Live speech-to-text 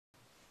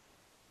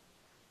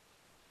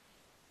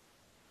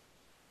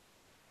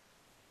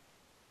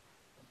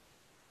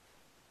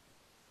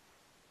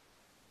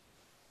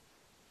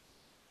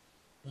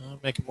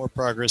making more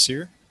progress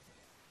here.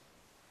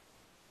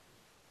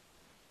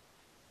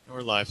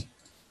 We're live.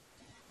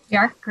 We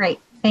are? Great.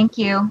 Thank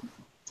you.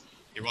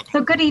 You're welcome.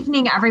 So good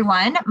evening,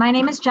 everyone. My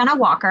name is Jenna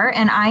Walker,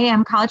 and I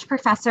am college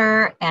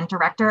professor and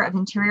director of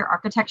interior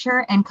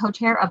architecture and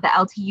co-chair of the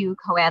LTU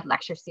CoAD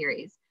lecture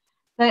series.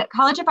 The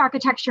College of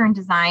Architecture and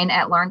Design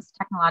at Lawrence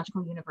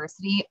Technological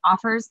University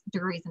offers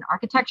degrees in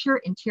architecture,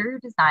 interior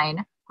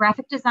design,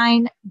 graphic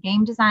design,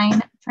 game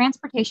design,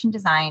 transportation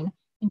design,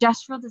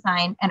 industrial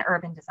design, and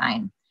urban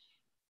design.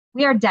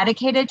 We are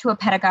dedicated to a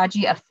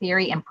pedagogy of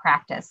theory and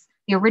practice,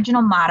 the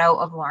original motto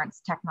of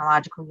Lawrence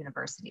Technological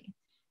University,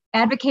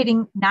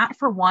 advocating not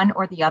for one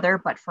or the other,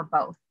 but for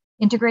both,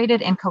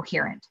 integrated and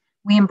coherent.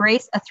 We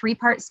embrace a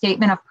three-part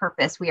statement of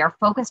purpose. We are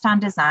focused on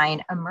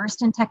design,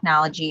 immersed in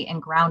technology, and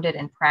grounded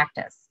in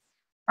practice.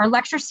 Our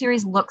lecture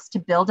series looks to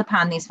build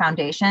upon these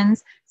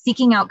foundations,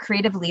 seeking out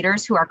creative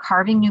leaders who are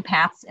carving new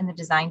paths in the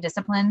design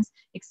disciplines,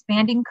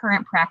 expanding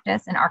current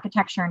practice in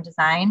architecture and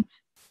design,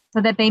 so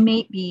that they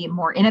may be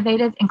more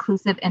innovative,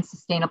 inclusive, and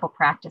sustainable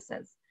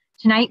practices.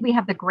 Tonight, we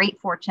have the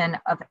great fortune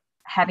of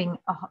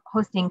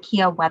hosting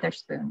Kia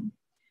Weatherspoon.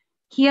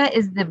 Kia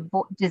is the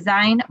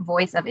design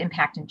voice of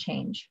impact and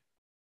change.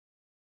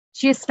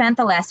 She has spent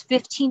the last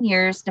 15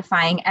 years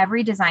defying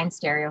every design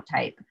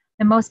stereotype.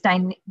 The most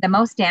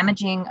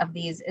damaging of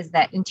these is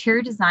that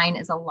interior design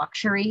is a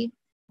luxury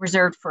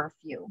reserved for a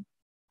few.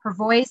 Her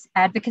voice,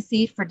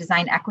 advocacy for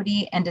design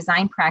equity, and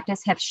design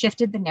practice have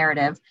shifted the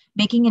narrative,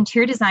 making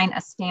interior design a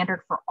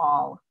standard for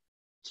all.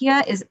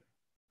 Kia is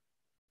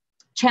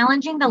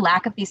challenging the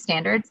lack of these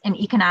standards in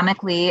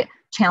economically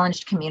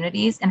challenged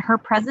communities, and her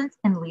presence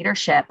and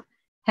leadership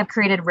have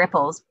created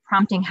ripples,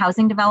 prompting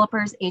housing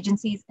developers,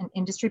 agencies, and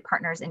industry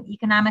partners in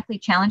economically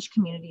challenged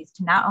communities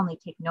to not only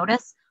take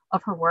notice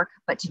of her work,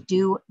 but to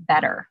do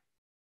better.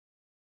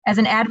 As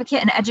an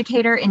advocate and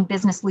educator in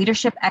business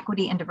leadership,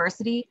 equity, and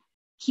diversity,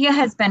 Kia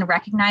has been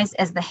recognized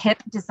as the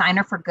HIP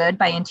Designer for Good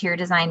by Interior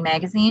Design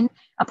Magazine,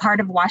 a part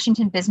of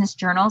Washington Business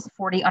Journal's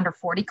 40 Under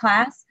 40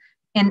 class,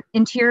 and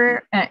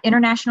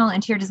International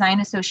Interior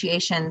Design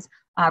Association's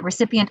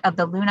recipient of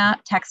the Luna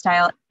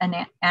Textile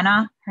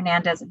Ana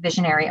Hernandez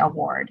Visionary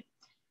Award.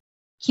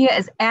 Kia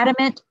is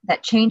adamant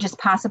that change is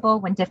possible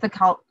when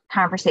difficult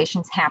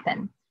conversations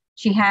happen.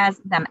 She has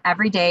them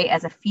every day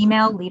as a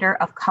female leader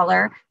of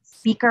color,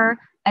 speaker,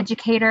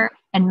 educator,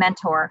 and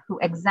mentor who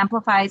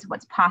exemplifies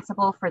what's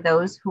possible for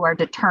those who are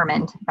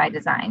determined by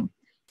design.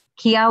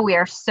 Kia, we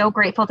are so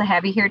grateful to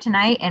have you here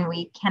tonight, and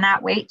we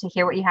cannot wait to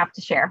hear what you have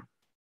to share.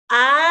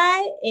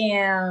 I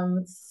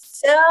am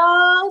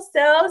so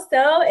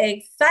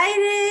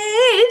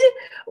excited.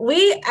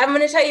 I'm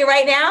going to tell you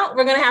right now,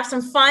 we're going to have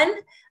some fun.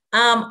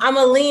 I'm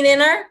a lean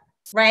inner,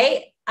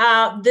 right?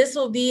 This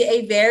will be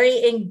a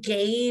very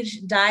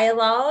engaged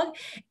dialogue.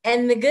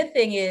 And the good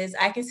thing is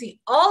I can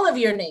see all of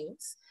your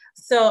names.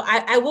 So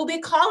I will be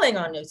calling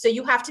on you. So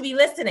you have to be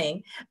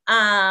listening.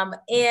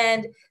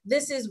 And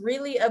this is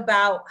really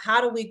about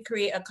how do we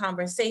create a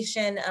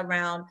conversation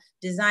around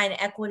design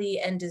equity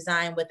and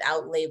design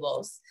without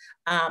labels.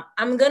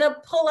 I'm going to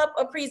pull up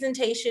a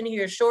presentation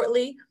here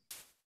shortly.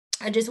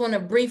 I just want to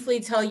briefly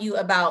tell you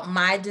about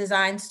my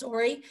design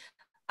story.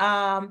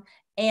 And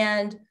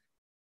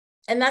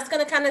that's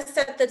going to kind of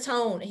set the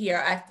tone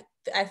here.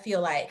 I feel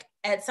like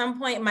at some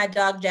point my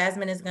dog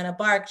Jasmine is going to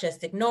bark,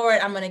 just ignore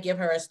it. I'm going to give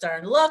her a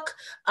stern look,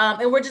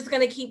 and we're just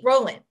going to keep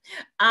rolling.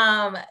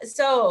 Jenna,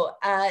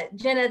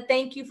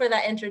 thank you for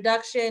that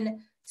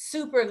introduction.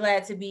 Super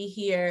glad to be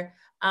here.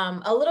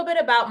 A little bit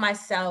about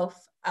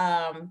myself.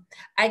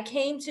 I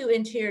came to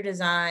interior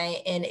design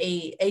in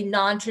a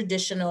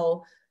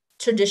non-traditional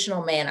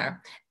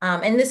manner.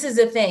 And this is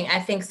the thing. I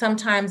think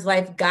sometimes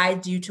life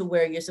guides you to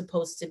where you're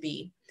supposed to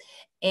be.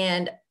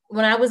 And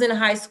when I was in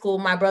high school,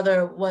 my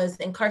brother was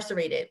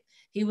incarcerated.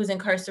 He was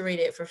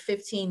incarcerated for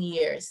 15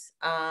 years.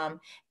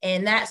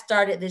 And that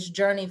started this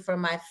journey for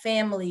my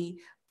family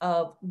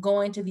of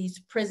going to these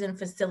prison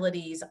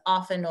facilities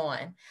off and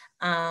on.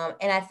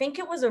 And I think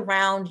it was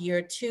around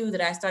year 2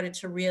 that I started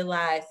to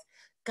realize,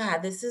 God,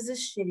 this is a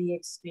shitty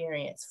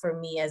experience for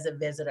me as a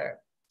visitor.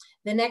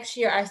 The next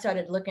year I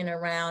started looking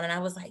around and I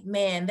was like,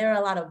 man, there are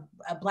a lot of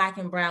Black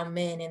and brown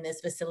men in this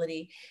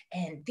facility.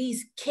 And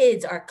these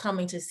kids are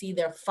coming to see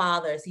their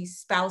fathers. These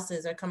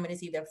spouses are coming to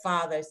see their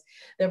fathers,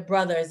 their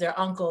brothers, their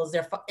uncles.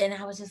 And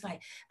I was just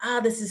like,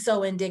 this is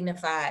so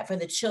indignified for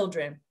the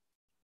children.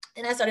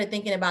 And I started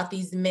thinking about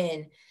these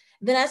men.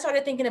 Then I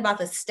started thinking about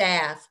the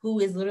staff who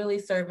is literally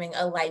serving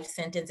a life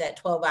sentence at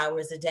 12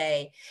 hours a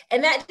day.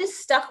 And that just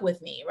stuck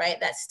with me, right?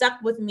 That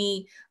stuck with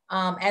me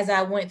as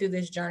I went through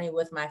this journey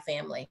with my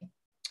family.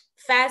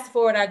 Fast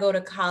forward, I go to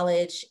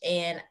college,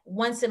 and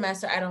one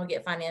semester I don't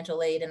get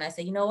financial aid. And I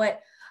say, you know what?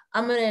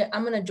 I'm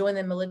gonna join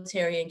the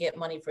military and get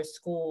money for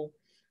school.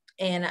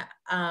 And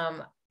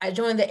I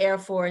joined the Air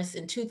Force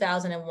in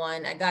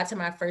 2001. I got to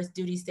my first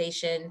duty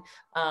station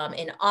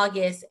in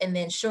August. And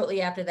then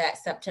shortly after that,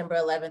 September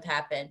 11th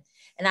happened.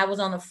 And I was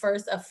on the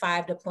first of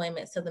 5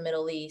 deployments to the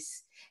Middle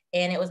East.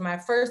 And it was my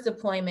first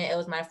deployment. It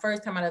was my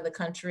first time out of the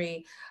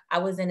country. I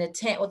was in a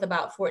tent with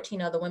about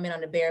 14 other women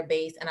on the bare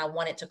base, and I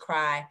wanted to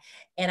cry.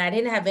 And I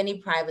didn't have any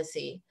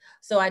privacy.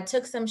 So I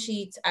took some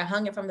sheets, I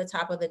hung it from the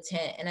top of the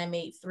tent, and I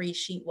made 3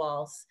 sheet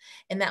walls.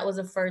 And that was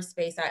the first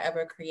space I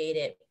ever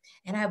created.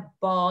 And I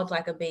bawled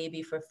like a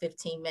baby for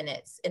 15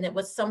 minutes. And it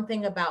was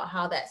something about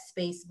how that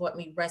space brought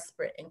me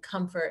respite and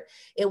comfort.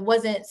 It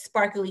wasn't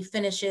sparkly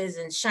finishes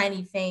and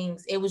shiny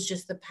things. It was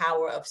just the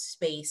power of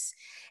space.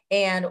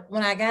 And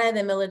when I got out of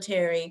the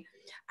military,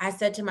 I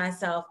said to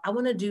myself, I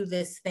want to do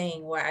this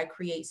thing where I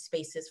create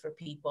spaces for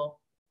people.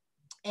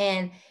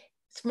 And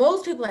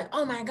most people are like,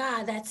 oh my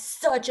God, that's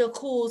such a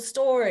cool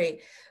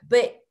story.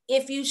 But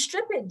if you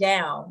strip it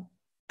down,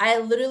 I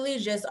literally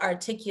just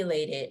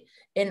articulated,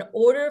 in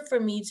order for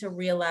me to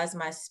realize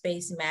my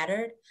space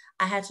mattered,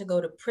 I had to go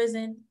to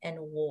prison and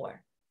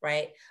war,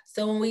 right?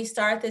 So when we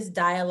start this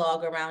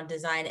dialogue around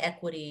design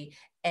equity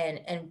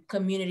and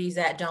communities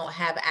that don't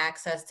have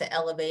access to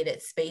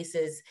elevated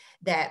spaces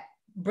that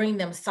bring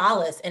them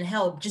solace and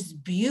help,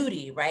 just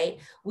beauty, right?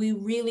 We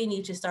really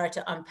need to start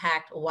to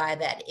unpack why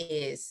that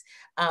is.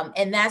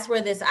 And that's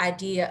where this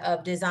idea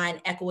of design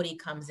equity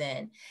comes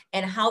in,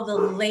 and how the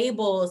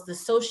labels, the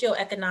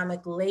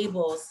socioeconomic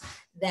labels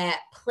that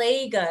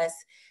plague us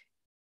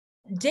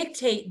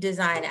dictate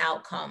design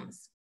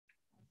outcomes.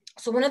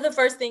 So one of the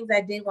first things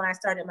I did when I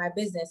started my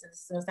business, and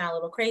this is gonna sound a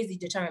little crazy,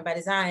 Determined by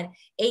Design,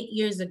 8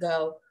 years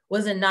ago,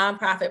 was a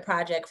nonprofit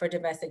project for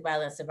domestic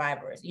violence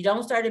survivors. You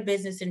don't start a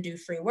business and do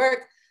free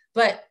work,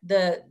 but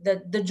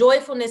the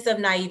joyfulness of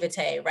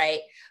naivete, right?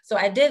 So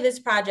I did this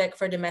project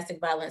for domestic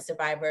violence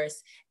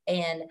survivors,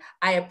 and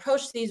I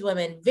approached these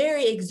women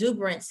very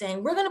exuberant,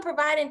 saying, we're gonna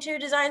provide interior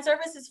design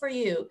services for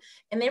you.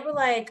 And they were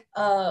like,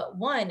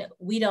 1,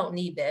 we don't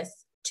need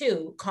this.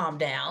 2, calm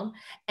down.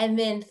 And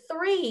then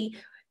 3,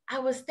 I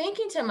was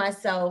thinking to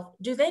myself,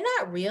 do they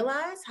not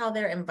realize how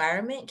their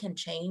environment can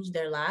change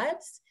their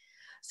lives?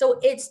 So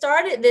it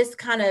started this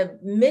kind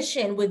of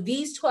mission with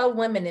these 12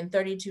 women and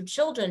 32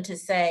 children to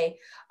say,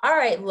 all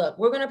right, look,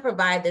 we're going to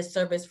provide this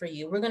service for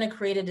you. We're going to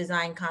create a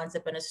design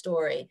concept and a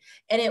story.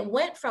 And it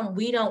went from,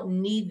 we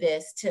don't need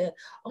this, to,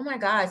 oh my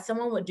God,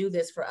 someone would do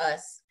this for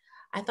us.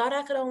 I thought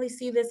I could only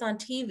see this on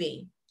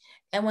TV.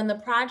 And when the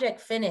project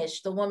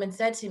finished, the woman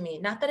said to me,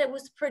 not that it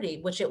was pretty,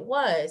 which it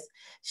was,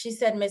 she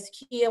said, Miss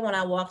Kia, when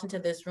I walked into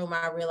this room,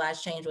 I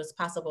realized change was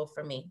possible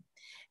for me.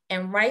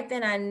 And right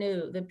then I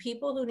knew the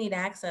people who need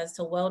access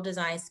to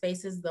well-designed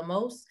spaces the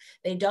most,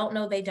 they don't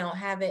know they don't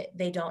have it,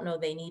 they don't know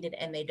they need it,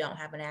 and they don't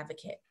have an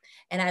advocate.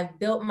 And I've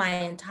built my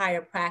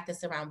entire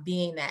practice around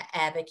being that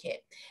advocate.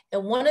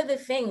 And one of the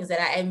things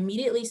that I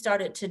immediately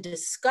started to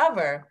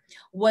discover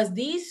was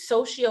these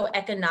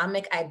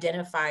socioeconomic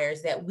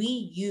identifiers that we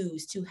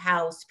use to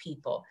house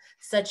people,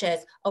 such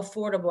as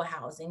affordable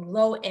housing,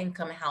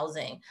 low-income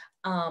housing,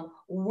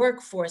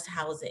 workforce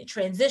housing,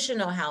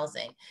 transitional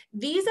housing.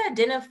 These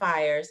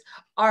identifiers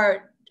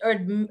are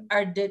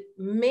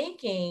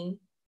making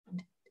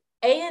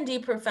A&D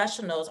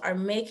professionals are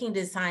making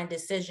design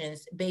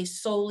decisions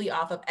based solely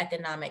off of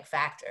economic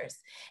factors.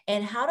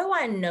 And how do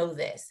I know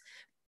this?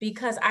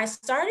 Because I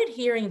started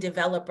hearing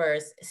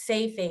developers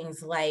say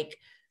things like,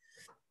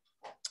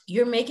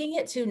 you're making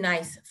it too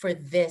nice for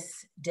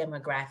this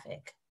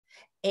demographic.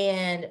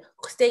 And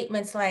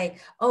statements like,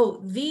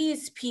 oh,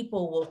 these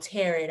people will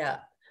tear it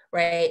up,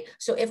 right?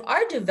 So if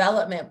our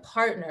development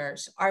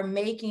partners are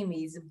making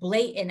these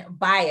blatant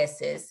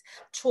biases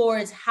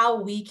towards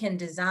how we can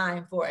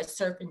design for a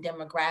certain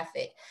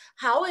demographic,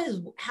 how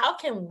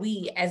can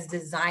we as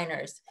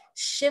designers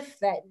shift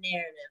that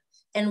narrative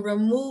and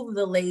remove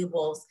the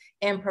labels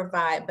and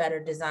provide better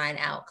design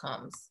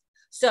outcomes?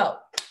 So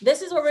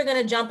this is where we're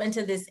going to jump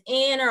into this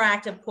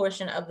interactive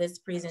portion of this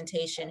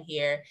presentation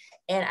here.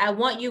 And I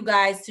want you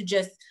guys to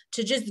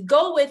just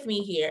go with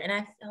me here.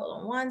 And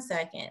hold on one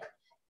second.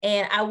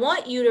 And I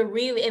want you to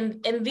really,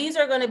 and these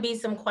are going to be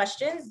some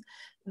questions.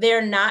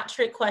 They're not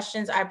trick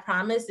questions, I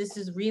promise. This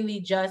is really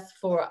just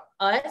for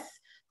us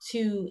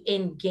to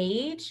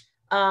engage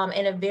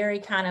in a very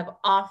kind of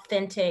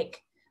authentic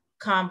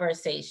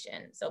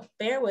conversation. So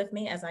bear with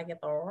me as I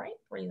get the right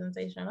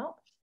presentation up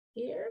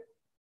here.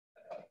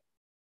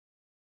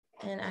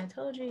 And I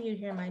told you, you'd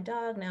hear my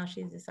dog. Now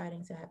she's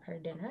deciding to have her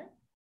dinner.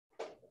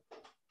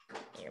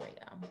 Here we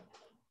go. All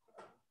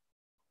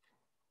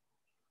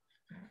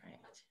right.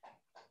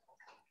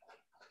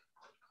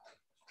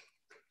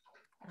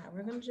 All right,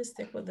 we're gonna just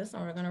stick with this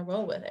one. We're gonna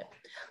roll with it.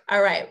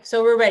 All right,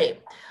 so we're ready.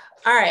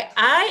 All right,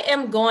 I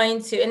am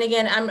going to, and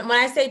again, when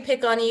I say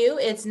pick on you,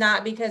 it's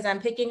not because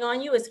I'm picking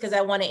on you, it's because I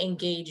wanna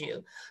engage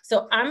you.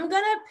 So I'm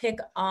gonna pick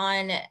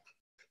on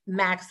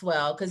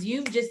Maxwell, because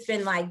you've just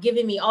been like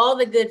giving me all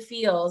the good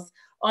feels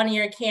on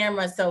your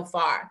camera so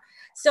far.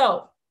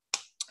 So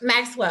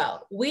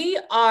Maxwell, we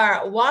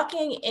are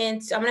walking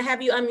into, I'm gonna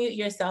have you unmute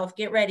yourself,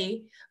 get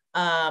ready.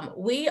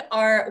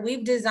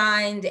 We've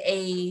designed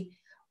a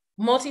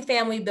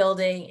multifamily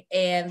building,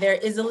 and there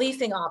is a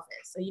leasing office.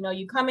 So,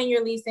 you come in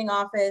your leasing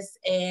office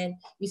and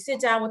you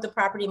sit down with the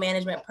property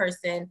management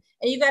person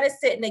and you got to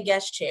sit in a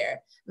guest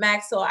chair.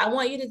 Max, so I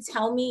want you to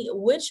tell me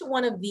which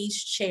one of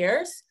these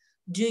chairs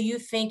do you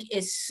think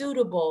is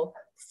suitable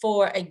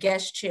for a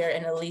guest chair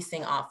in a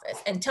leasing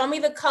office? And tell me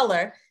the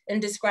color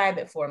and describe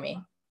it for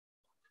me.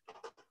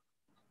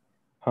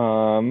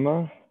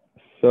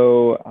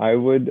 So I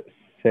would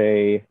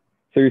say,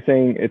 so you're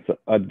saying it's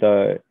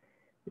the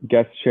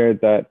guest chair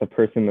that the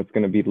person that's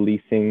going to be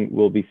leasing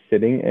will be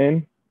sitting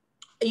in?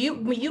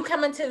 You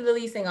come into the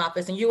leasing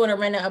office and you want to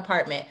rent an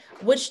apartment.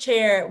 Which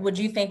chair would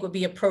you think would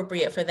be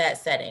appropriate for that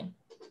setting?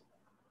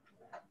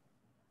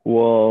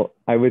 Well,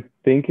 I would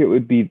think it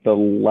would be the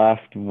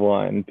left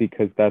one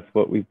because that's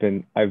what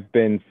I've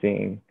been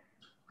seeing.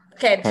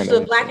 Okay, so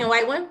the black and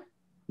white one?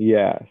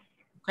 Yes.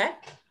 Okay,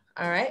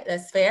 all right,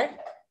 that's fair.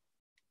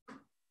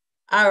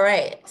 All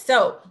right,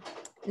 so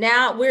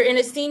now we're in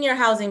a senior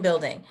housing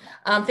building.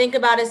 Think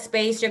about a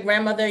space your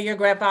grandmother, your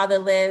grandfather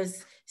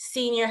lives,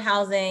 senior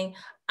housing.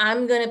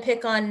 I'm gonna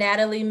pick on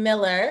Natalie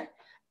Miller.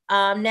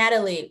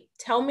 Natalie,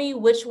 tell me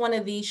which one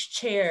of these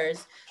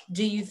chairs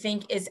do you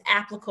think is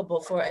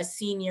applicable for a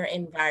senior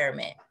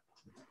environment?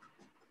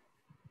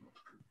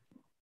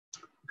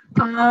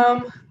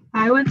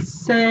 I would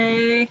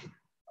say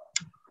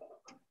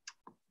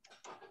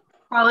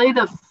probably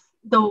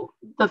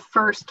the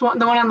first one,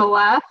 the one on the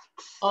left.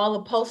 All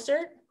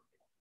upholstered?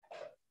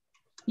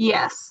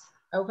 Yes.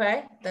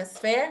 Okay, that's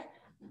fair.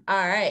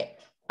 All right.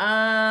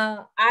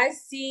 I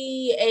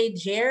see a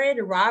Jared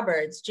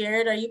Roberts.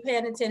 Jared, are you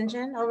paying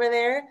attention over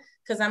there?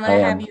 Because I'm gonna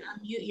have you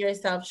unmute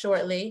yourself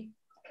shortly.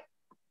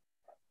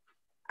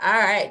 All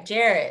right,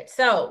 Jared.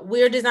 So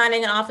we're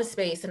designing an office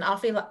space, an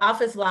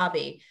office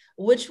lobby.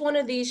 Which one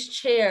of these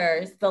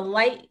chairs, the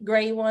light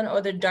gray one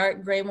or the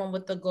dark gray one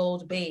with the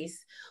gold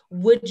base,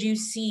 would you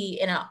see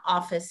in an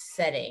office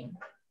setting?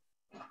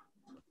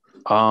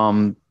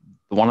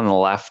 The one on the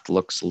left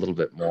looks a little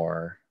bit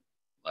more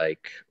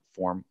like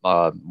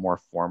more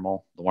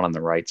formal. The one on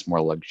the right's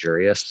more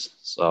luxurious.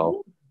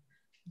 So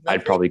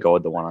I'd probably go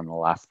with the one on the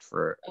left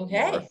for a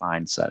more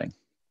refined setting.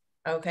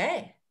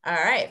 Okay. All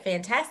right.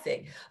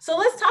 Fantastic. So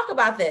let's talk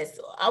about this.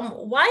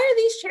 Why are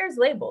these chairs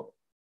labeled,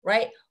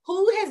 right?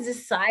 Who has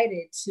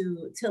decided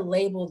to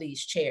label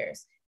these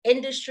chairs?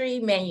 Industry,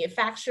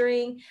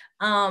 manufacturing,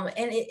 and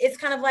it's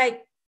kind of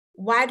like,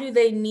 why do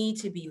they need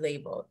to be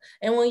labeled?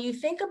 And when you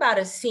think about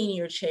a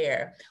senior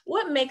chair,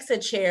 what makes a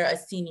chair a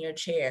senior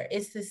chair?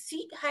 It's the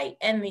seat height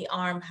and the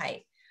arm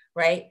height,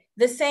 right?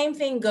 The same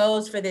thing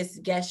goes for this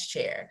guest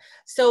chair.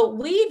 So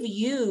we've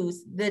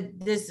used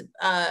this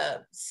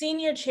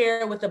senior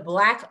chair with a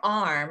black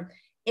arm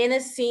in a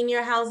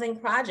senior housing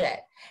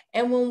project.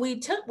 And when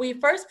we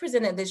first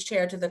presented this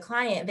chair to the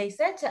client, they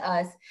said to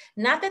us,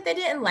 not that they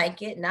didn't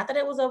like it, not that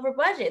it was over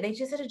budget, they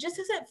just said, it just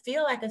doesn't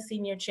feel like a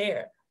senior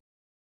chair.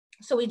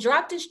 So we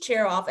dropped this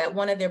chair off at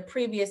one of their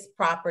previous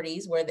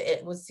properties where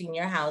it was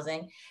senior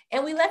housing,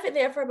 and we left it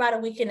there for about a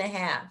week and a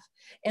half.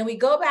 And we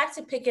go back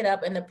to pick it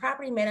up, and the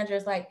property manager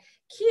is like,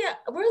 Kia,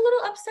 we're a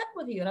little upset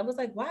with you. And I was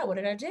like, why? What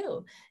did I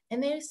do?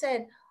 And they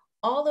said,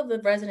 all of the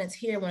residents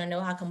here want to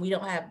know how come we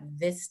don't have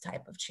this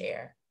type of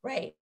chair,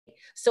 right?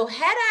 So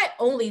had I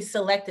only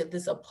selected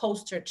this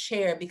upholstered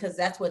chair because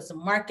that's what's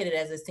marketed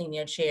as a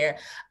senior chair,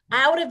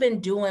 I would have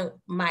been doing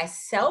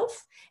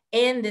myself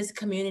and this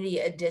community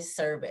a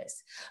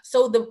disservice.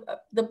 So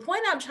the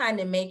point I'm trying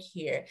to make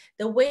here,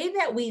 the way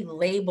that we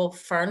label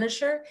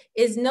furniture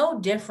is no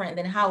different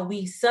than how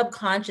we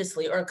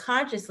subconsciously or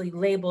consciously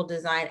label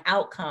design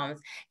outcomes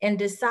and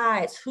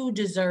decides who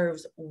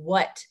deserves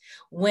what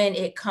when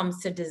it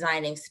comes to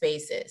designing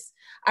spaces.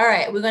 All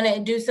right, we're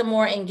gonna do some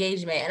more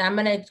engagement, and I'm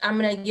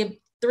gonna give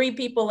 4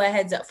 people a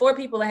heads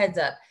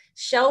up.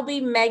 Shelby,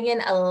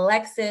 Megan,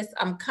 Alexis,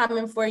 I'm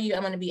coming for you.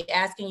 I'm going to be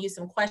asking you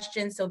some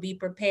questions, so be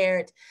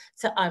prepared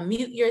to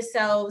unmute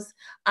yourselves.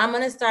 I'm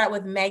going to start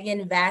with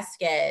Megan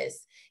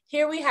Vasquez.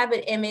 Here we have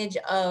an image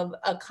of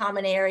a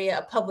common area,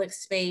 a public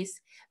space.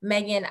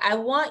 Megan, I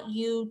want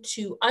you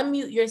to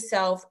unmute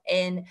yourself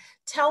and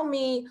tell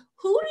me,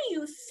 who do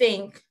you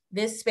think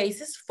this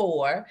space is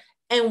for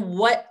and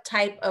what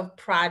type of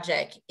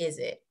project is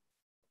it?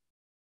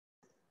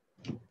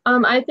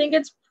 I think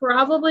it's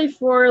probably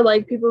for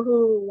like people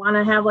who want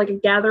to have like a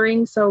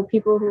gathering. So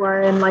people who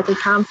are in like a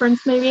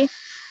conference maybe.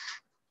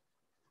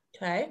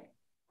 Okay.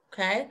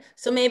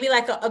 So maybe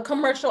like a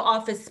commercial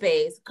office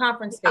space,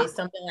 conference space,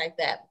 something like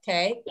that.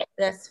 Okay,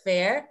 that's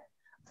fair.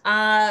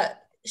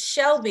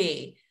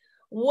 Shelby,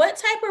 what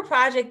type of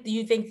project do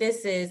you think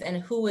this is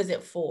and who is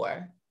it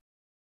for?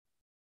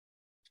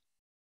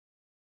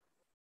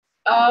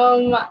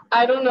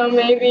 I don't know,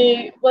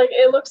 maybe like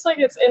it looks like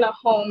it's in a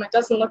home. It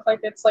doesn't look like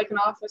it's like an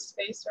office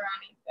space or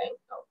anything.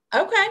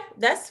 Okay,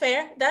 that's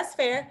fair. That's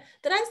fair.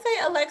 Did I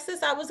say,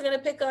 Alexis, I was going to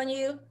pick on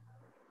you?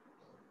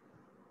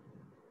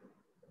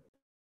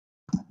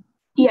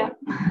 Yeah.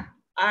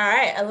 All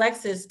right,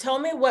 Alexis, tell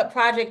me what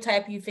project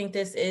type you think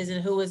this is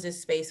and who is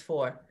this space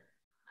for?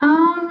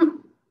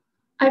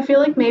 I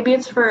feel like maybe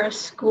it's for a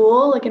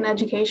school, like an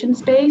education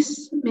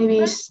space,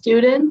 maybe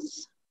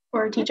students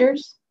or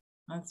teachers.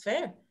 That's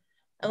fair.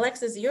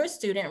 Alexis, you're a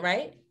student,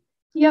 right?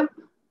 Yep.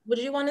 Would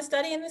you want to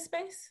study in this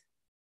space?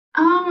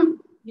 You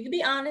can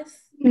be honest.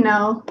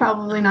 No,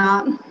 probably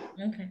not.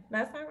 Okay,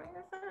 that's all right.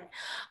 That's all right.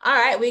 All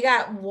right, we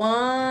got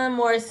one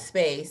more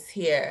space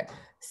here.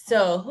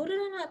 So who did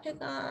I not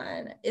pick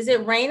on? Is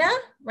it Raina?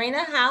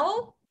 Raina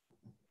Howell?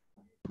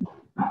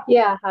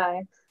 Yeah,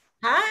 hi.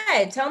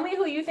 Hi, tell me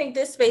who you think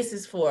this space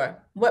is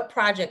for. What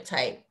project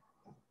type?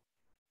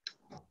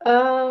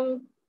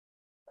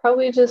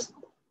 Probably just,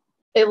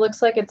 it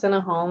looks like it's in a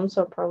home,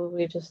 so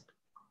probably just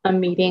a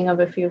meeting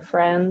of a few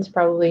friends,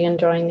 probably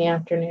enjoying the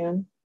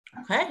afternoon.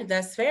 Okay,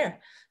 that's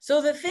fair.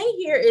 So the thing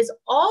here is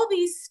all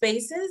these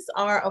spaces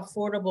are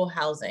affordable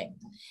housing.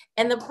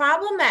 And the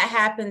problem that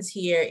happens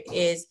here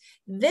is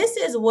this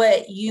is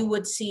what you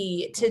would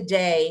see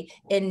today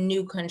in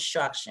new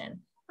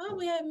construction. Oh,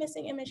 we have a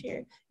missing image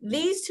here.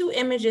 These two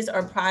images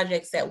are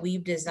projects that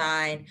we've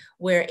designed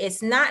where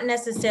it's not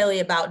necessarily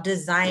about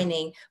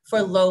designing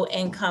for low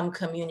income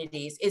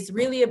communities. It's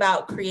really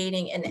about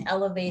creating an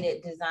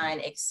elevated design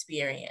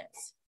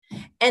experience.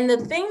 And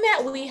the thing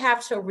that we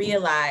have to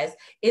realize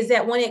is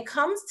that when it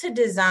comes to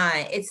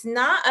design, it's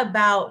not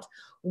about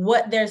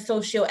what their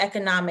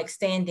socioeconomic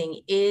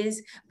standing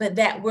is, but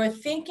that we're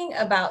thinking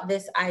about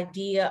this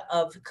idea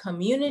of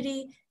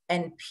community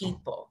and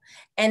people.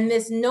 And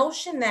this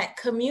notion that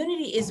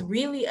community is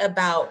really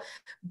about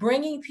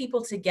bringing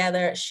people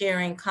together,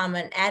 sharing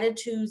common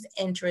attitudes,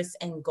 interests,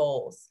 and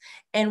goals.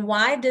 And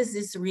why does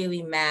this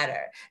really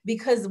matter?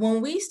 Because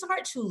when we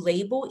start to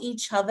label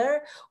each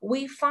other,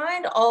 we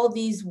find all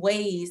these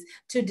ways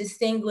to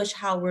distinguish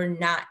how we're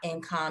not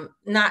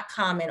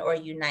common or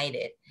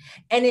united.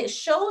 And it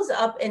shows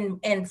up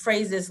in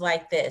phrases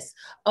like this: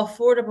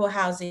 affordable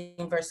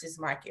housing versus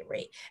market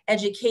rate,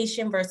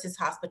 education versus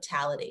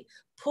hospitality,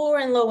 poor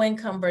and low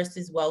income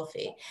versus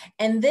wealthy.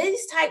 And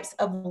these types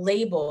of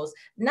labels,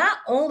 not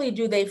only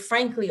do they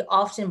frankly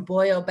often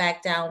boil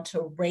back down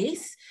to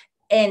race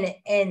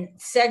and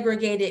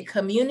segregated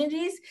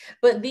communities,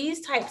 but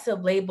these types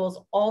of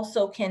labels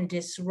also can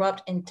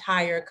disrupt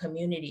entire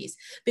communities.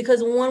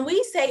 Because when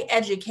we say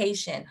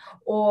education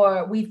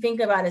or we think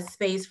about a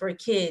space for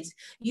kids,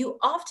 you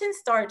often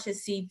start to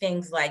see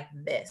things like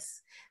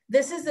this.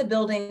 This is a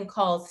building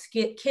called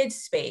Kids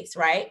Space,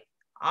 right?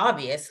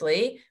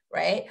 Obviously,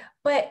 right?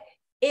 But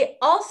it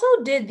also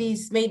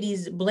made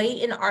these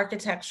blatant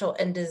architectural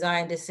and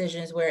design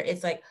decisions where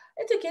it's like,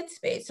 it's a kid's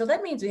space. So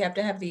that means we have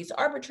to have these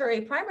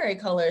arbitrary primary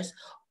colors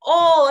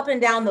all up and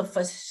down the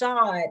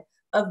facade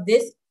of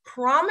this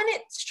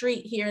prominent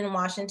street here in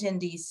Washington,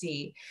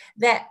 D.C.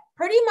 that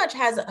pretty much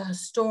has a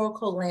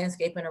historical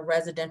landscape in a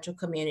residential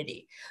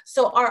community.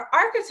 So our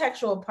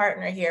architectural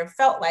partner here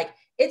felt like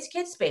it's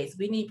kid space.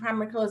 We need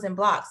primary colors and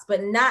blocks,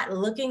 but not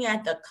looking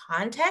at the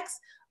context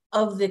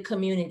of the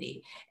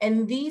community.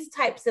 And these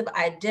types of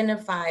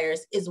identifiers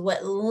is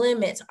what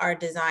limits our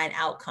design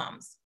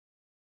outcomes.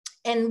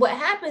 And what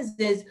happens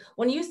is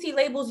when you see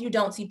labels, you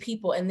don't see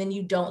people, and then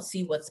you don't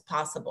see what's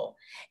possible.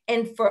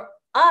 And for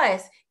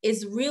us,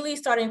 it's really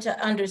starting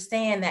to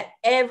understand that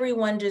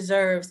everyone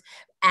deserves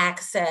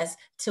access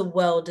to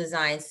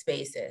well-designed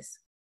spaces.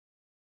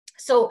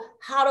 So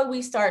how do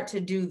we start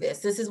to do this?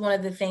 This is one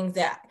of the things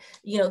that,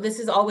 this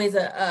is always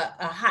a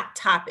hot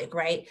topic,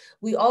 right?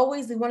 We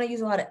want to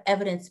use a lot of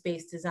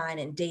evidence-based design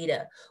and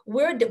data.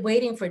 We're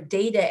waiting for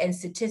data and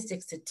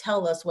statistics to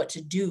tell us what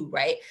to do,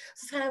 right?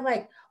 So it's kind of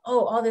like,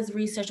 oh, all this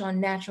research on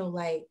natural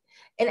light.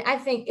 And I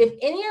think if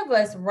any of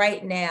us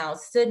right now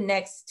stood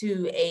next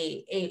to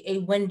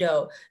a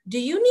window, do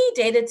you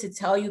need data to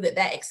tell you that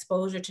that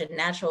exposure to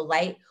natural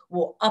light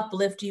will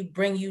uplift you,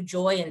 bring you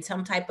joy and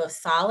some type of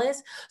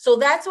solace? So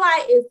that's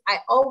why I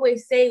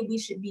always say we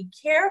should be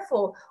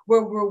careful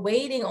where we're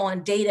waiting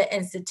on data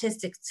and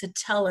statistics to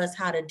tell us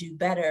how to do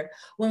better,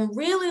 when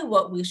really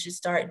what we should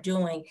start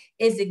doing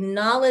is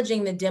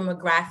acknowledging the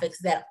demographics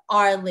that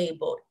are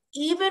labeled,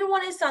 even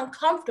when it's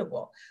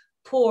uncomfortable.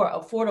 Poor,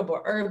 affordable,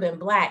 urban,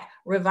 Black,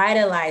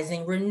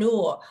 revitalizing,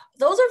 renewal.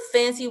 Those are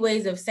fancy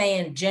ways of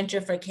saying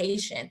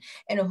gentrification.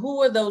 And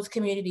who are those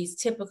communities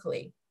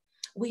typically?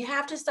 We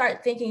have to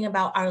start thinking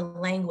about our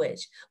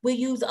language. We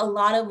use a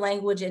lot of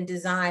language in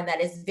design that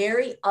is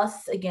very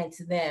us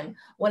against them,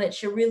 when it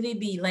should really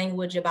be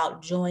language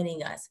about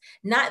joining us,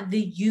 not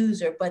the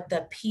user, but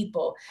the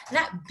people,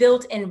 not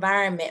built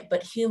environment,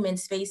 but human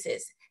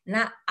spaces.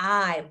 Not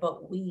I,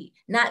 but we,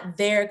 not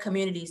their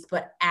communities,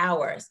 but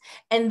ours.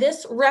 And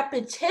this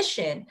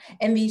repetition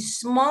and these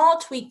small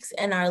tweaks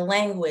in our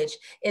language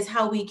is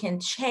how we can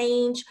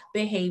change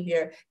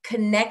behavior,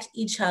 connect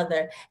each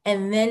other,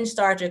 and then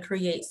start to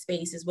create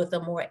spaces with a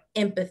more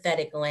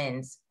empathetic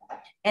lens.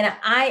 And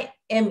I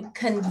am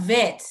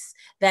convinced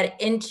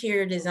that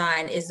interior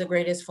design is the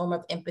greatest form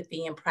of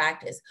empathy in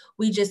practice.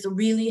 We just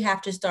really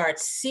have to start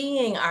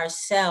seeing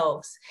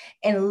ourselves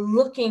and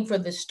looking for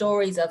the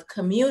stories of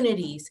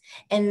communities.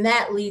 And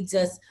that leads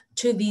us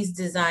to these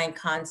design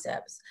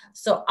concepts.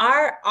 So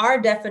our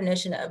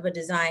definition of a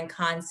design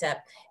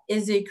concept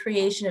is the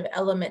creation of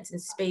elements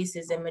and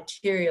spaces and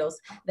materials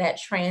that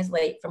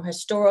translate from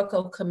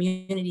historical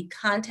community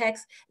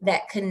context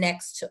that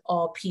connects to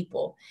all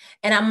people.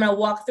 And I'm going to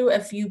walk through a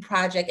few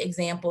project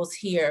examples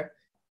here.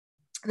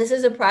 This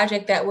is a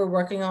project that we're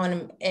working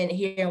on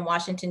here in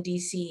Washington,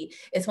 D.C.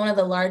 It's one of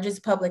the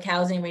largest public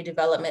housing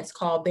redevelopments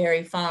called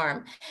Berry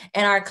Farm.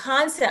 And our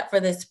concept for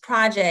this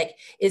project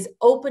is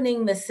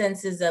opening the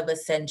senses of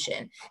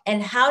ascension.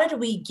 And how did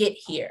we get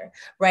here,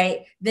 right?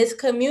 This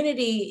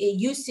community,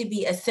 it used to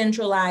be a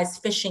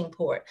centralized fishing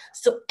port.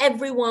 So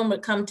everyone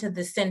would come to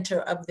the center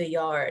of the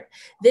yard.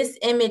 This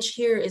image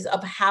here is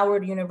of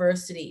Howard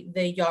University,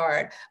 the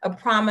yard, a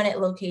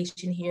prominent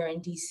location here in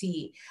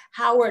D.C.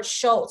 Howard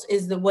Schultz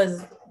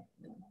was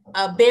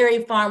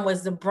Berry Farm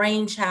was the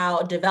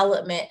brainchild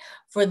development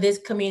for this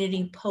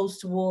community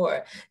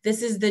post-war.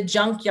 This is the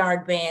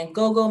Junkyard Band,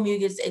 Go-Go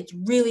Music. It's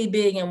really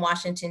big in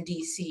Washington,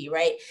 D.C.,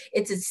 right?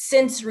 It's a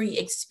sensory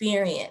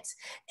experience.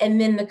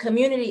 And then the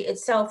community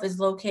itself is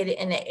located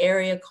in an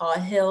area called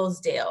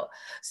Hillsdale.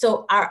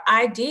 So our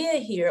idea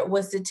here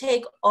was to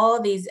take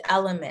all these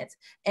elements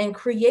and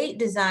create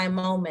design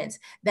moments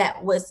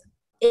that was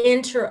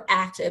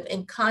interactive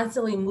and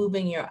constantly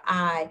moving your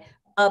eye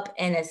up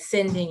and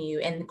ascending you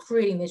and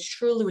creating this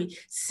truly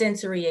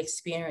sensory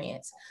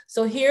experience.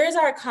 So here's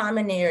our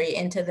common area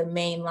into the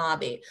main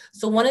lobby.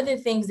 So one of the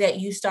things that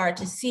you start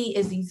to see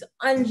is these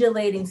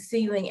undulating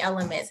ceiling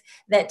elements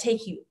that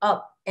take you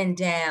up and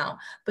down.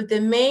 But the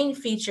main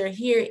feature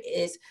here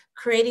is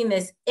creating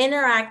this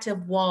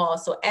interactive wall.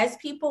 So as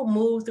people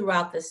move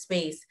throughout the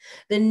space,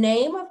 the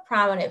name of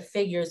prominent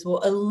figures will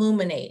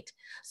illuminate.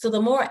 So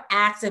the more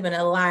active and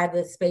alive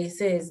the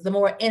space is, the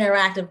more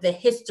interactive the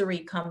history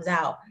comes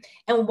out.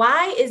 And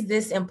why is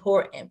this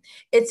important?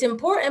 It's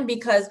important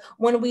because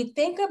when we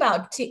think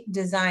about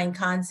design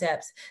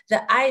concepts,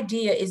 the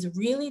idea is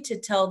really to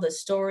tell the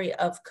story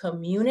of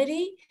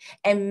community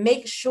and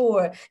make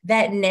sure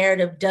that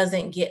narrative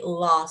doesn't get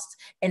lost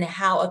in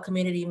how a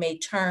community may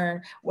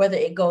turn, whether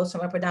it goes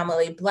from a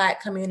predominantly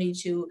Black community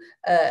to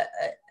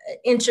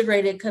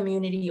integrated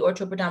community or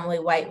to a predominantly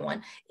white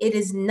one. It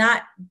is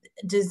not,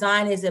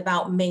 design is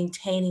about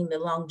maintaining the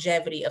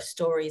longevity of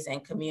stories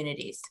and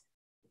communities.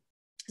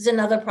 There's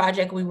another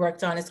project we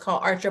worked on, it's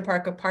called Archer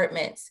Park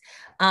Apartments.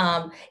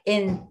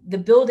 In the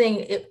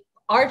building,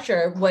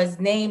 Archer was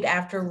named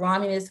after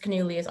Romulus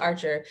Cornelius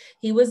Archer.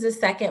 He was the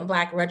second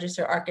Black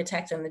registered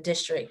architect in the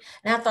district.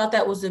 And I thought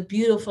that was a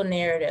beautiful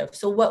narrative.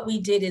 So what we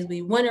did is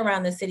we went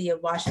around the city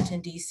of Washington,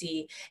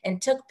 D.C.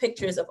 and took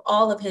pictures of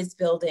all of his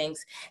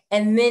buildings.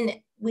 And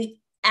then we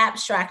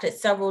abstracted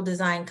several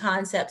design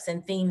concepts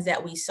and themes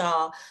that we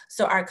saw.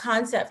 So our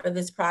concept for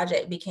this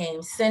project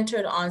became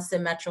centered on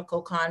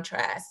symmetrical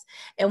contrast.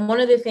 And one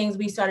of the things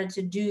we started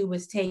to do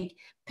was take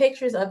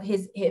pictures of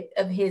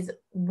his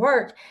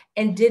work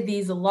and did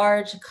these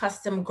large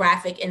custom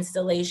graphic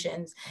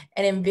installations.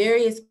 And in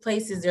various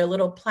places, there are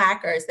little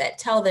placards that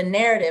tell the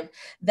narrative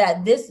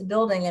that this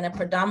building in a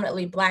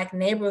predominantly Black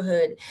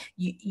neighborhood,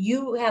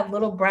 you have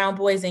little brown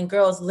boys and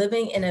girls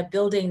living in a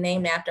building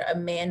named after a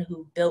man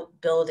who built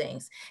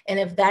buildings. And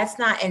if that's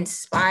not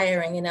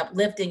inspiring and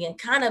uplifting and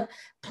kind of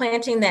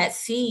planting that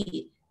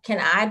seed, can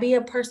I be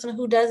a person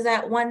who does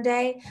that one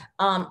day?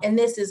 And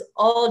this is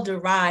all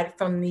derived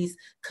from these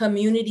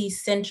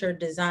community-centered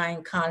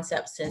design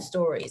concepts and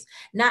stories,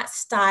 not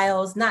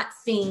styles, not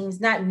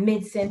themes, not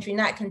mid-century,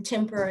 not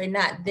contemporary,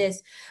 not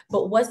this,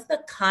 but what's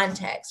the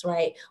context,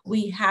 right?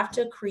 We have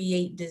to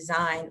create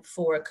design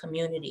for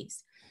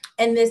communities.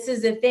 And this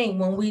is the thing,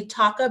 when we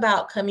talk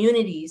about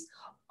communities,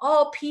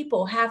 all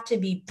people have to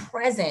be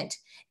present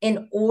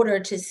in order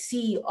to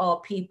see all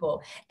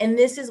people. And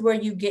this is where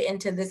you get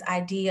into this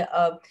idea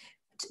of,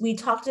 we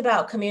talked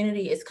about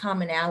community is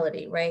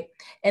commonality, right?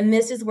 And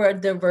this is where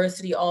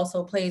diversity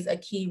also plays a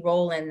key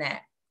role in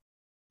that.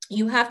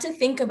 You have to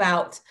think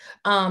about,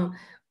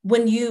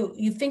 when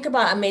you think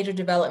about a major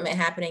development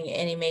happening in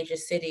any major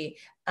city,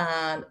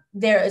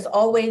 there is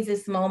always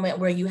this moment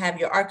where you have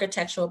your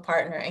architectural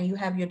partner and you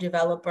have your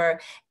developer,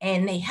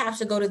 and they have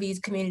to go to these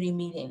community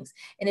meetings.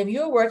 And if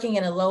you're working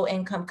in a low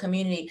income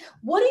community,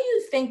 what do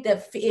you think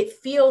that it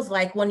feels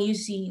like when you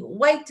see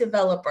white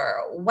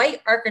developer,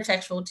 white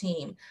architectural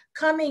team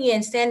coming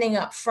in, standing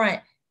up front,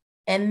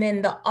 and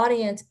then the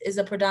audience is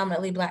a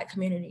predominantly Black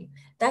community?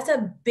 That's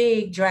a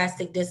big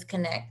drastic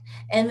disconnect.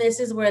 And this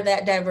is where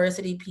that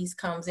diversity piece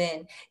comes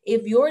in.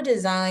 If your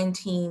design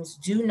teams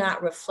do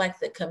not reflect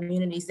the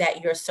communities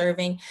that you're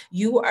serving,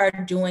 you are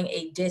doing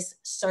a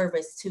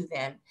disservice to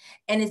them.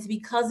 And it's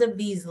because of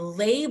these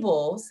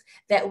labels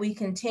that we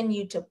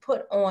continue to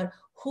put on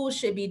who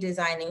should be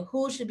designing,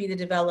 who should be the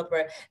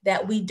developer,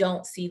 that we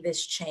don't see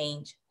this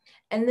change.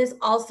 And this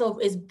also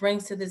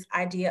brings to this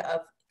idea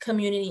of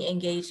community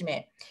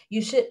engagement.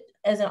 You should,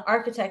 as an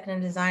architect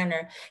and a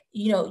designer,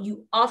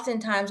 you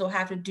oftentimes will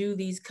have to do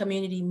these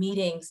community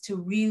meetings to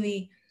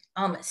really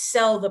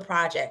sell the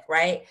project,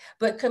 right?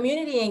 But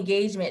community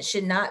engagement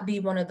should not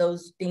be one of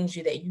those things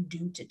that you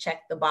do to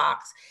check the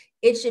box.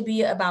 It should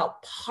be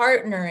about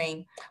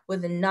partnering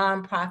with the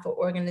nonprofit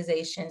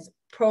organizations,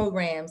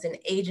 programs, and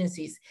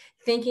agencies,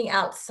 thinking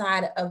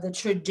outside of the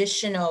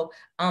traditional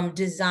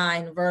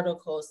design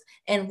verticals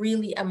and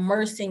really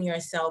immersing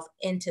yourself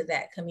into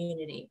that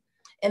community.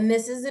 And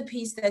this is a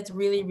piece that's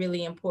really,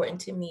 really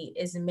important to me,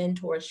 is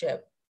mentorship.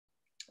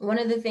 One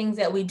of the things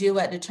that we do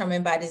at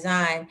Determined by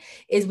Design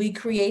is we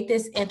create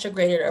this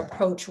integrated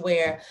approach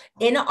where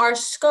in our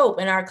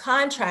scope, in our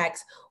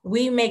contracts,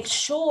 we make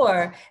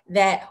sure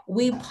that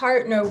we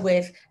partner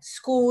with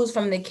schools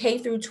from the K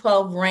through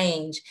 12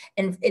 range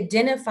and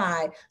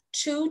identify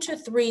 2 to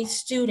 3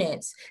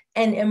 students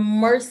and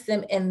immerse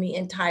them in the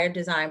entire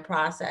design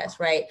process,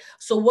 right?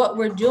 So what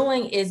we're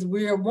doing is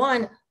we're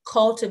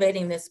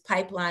cultivating this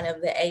pipeline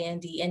of the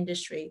A&D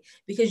industry,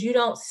 because you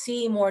don't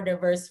see more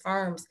diverse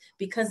firms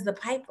because the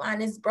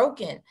pipeline is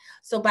broken.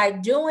 So by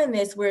doing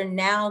this, we're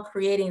now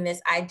creating this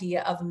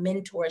idea of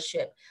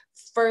mentorship,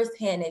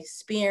 firsthand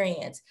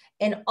experience,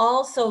 and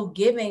also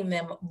giving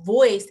them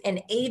voice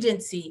and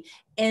agency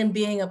in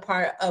being a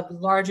part of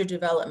larger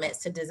developments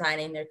to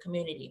designing their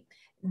community.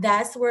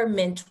 That's where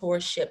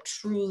mentorship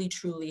truly,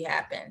 truly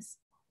happens.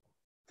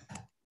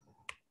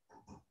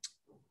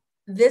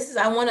 This is,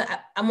 I want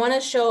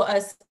to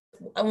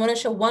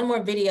show one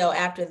more video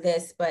after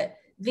this, but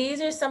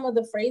these are some of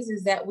the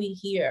phrases that we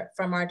hear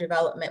from our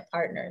development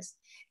partners.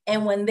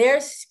 And when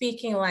they're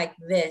speaking like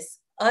this,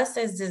 us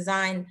as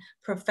design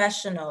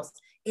professionals,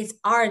 it's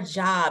our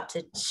job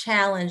to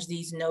challenge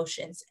these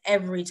notions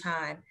every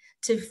time,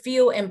 to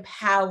feel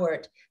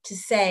empowered, to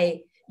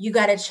say, you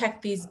got to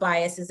check these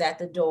biases at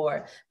the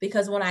door.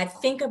 Because when I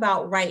think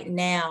about right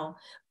now,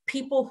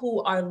 people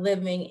who are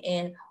living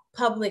in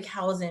public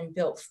housing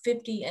built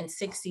 50 and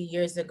 60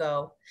 years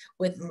ago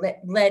with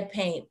lead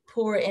paint,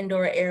 poor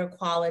indoor air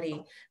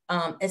quality,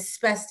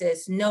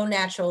 asbestos, no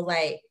natural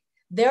light.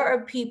 There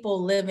are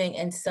people living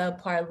in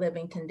subpar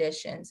living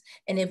conditions.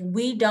 And if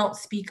we don't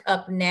speak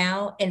up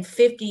now, in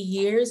 50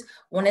 years,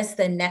 when it's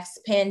the next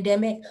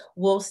pandemic,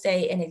 we'll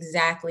stay in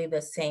exactly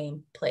the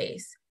same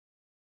place.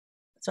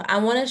 So I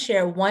want to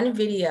share one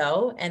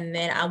video, and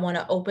then I want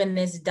to open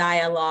this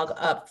dialogue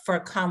up for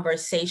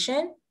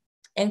conversation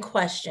and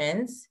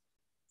questions.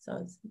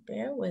 So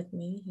bear with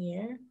me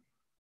here.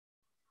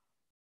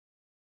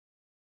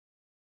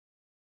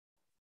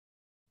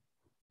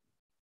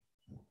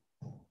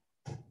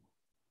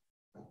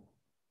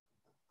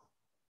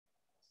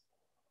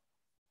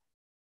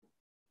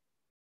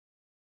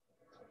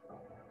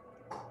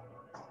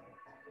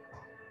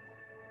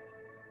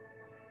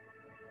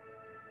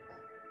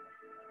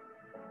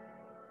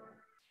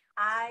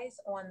 Eyes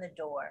on the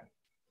door.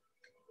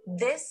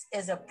 This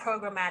is a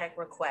programmatic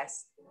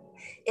request.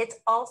 It's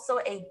also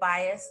a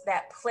bias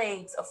that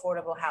plagues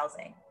affordable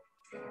housing.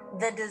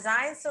 The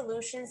design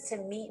solutions to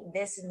meet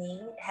this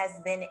need has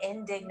been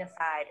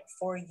indignified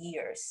for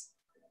years.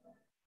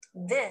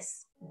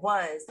 This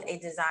was a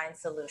design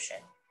solution,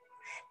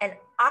 an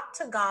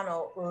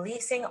octagonal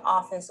leasing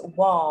office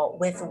wall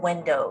with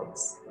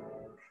windows.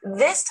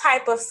 This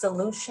type of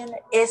solution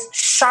is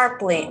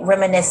sharply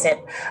reminiscent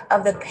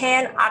of the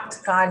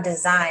pan-octagon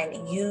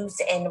design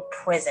used in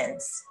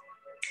prisons.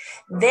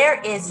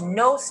 There is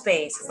no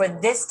space for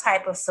this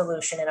type of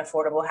solution in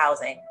affordable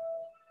housing.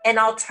 An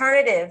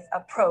alternative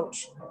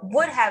approach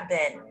would have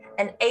been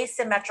an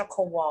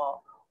asymmetrical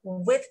wall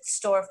with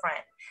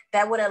storefront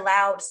that would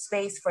allow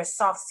space for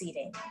soft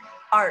seating,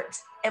 art,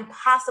 and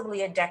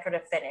possibly a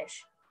decorative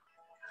finish.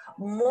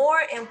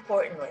 More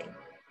importantly,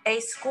 a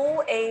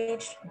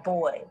school-aged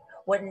boy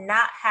would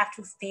not have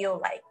to feel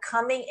like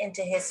coming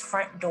into his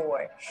front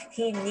door,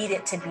 he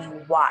needed to be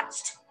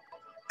watched.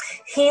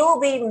 He will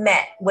be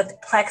met with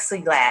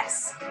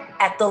plexiglass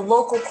at the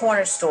local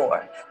corner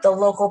store, the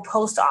local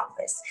post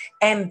office,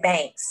 and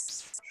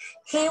banks.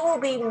 He will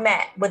be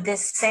met with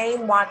this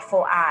same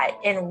watchful eye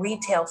in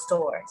retail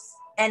stores,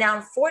 and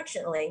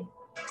unfortunately,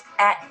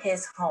 at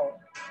his home.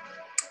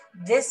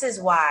 This is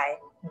why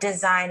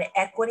design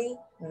equity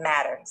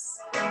matters.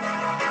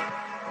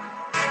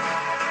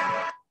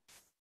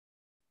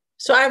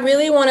 So I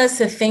really want us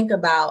to think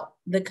about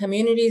the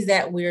communities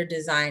that we're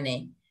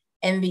designing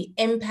and the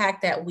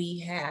impact that we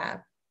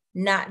have,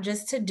 not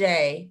just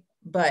today,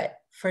 but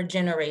for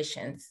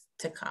generations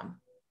to come.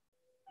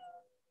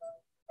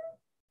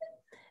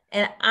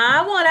 And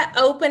I want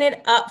to open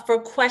it up for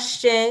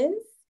questions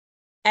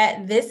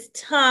at this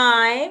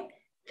time.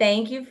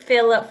 Thank you,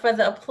 Philip, for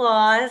the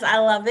applause. I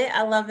love it.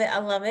 I love it. I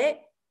love it.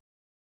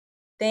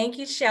 Thank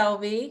you,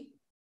 Shelby.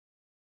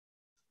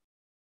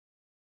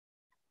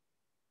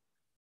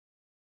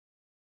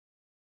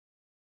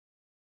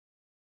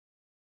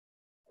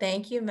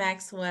 Thank you,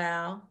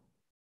 Maxwell.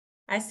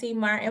 I see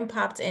Martin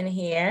popped in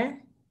here.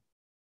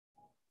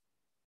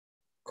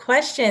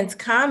 Questions,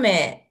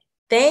 comment.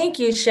 Thank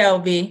you,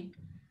 Shelby.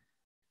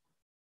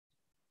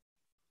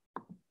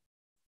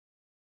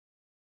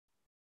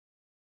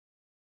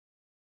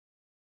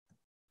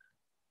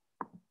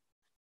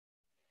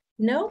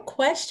 No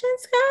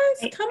questions,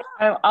 guys? Come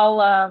on.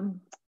 I'll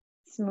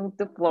smooth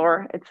the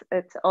floor.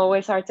 It's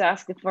always hard to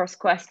ask the first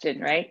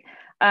question, right?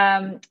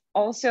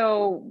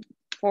 also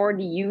for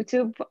the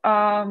YouTube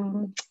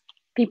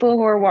people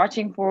who are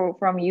watching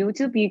from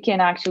YouTube, you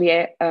can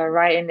actually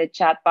write in the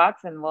chat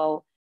box and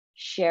we'll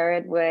share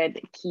it with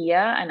Kia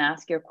and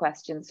ask your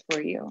questions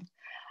for you.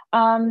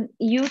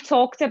 You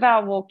talked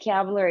about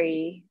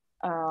vocabulary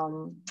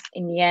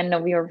in the end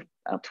of your,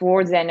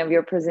 towards the end of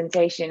your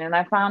presentation, and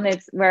I found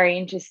it's very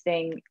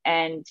interesting,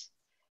 and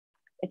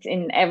it's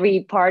in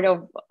every part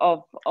of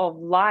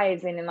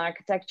lives, and in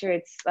architecture,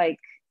 it's like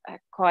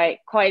quite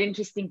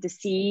interesting to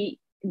see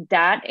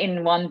that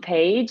in one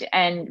page,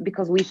 and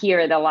because we hear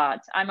it a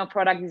lot. I'm a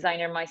product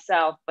designer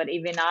myself, but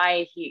even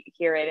I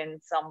hear it in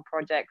some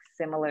projects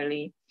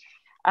similarly.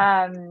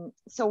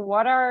 So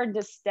what are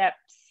the steps,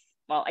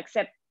 well,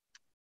 except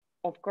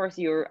of course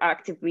you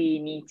actively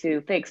need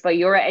to fix, but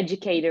you're an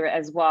educator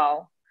as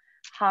well.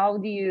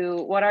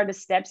 What are the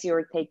steps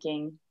you're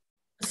taking?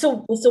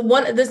 So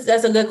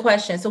that's a good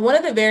question. So one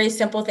of the very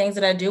simple things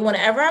that I do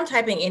whenever I'm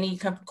typing any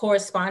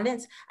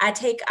correspondence, I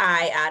take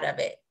I out of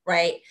it,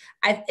 right?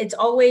 It's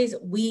always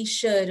we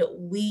should,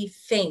 we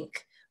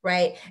think,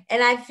 right?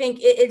 And I think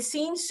it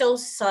seems so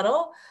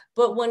subtle,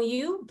 but when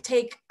you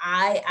take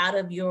I out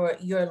of your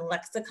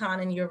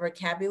lexicon and your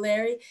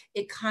vocabulary,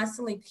 it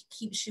constantly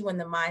keeps you in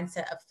the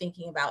mindset of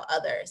thinking about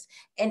others.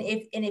 And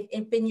if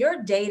in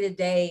your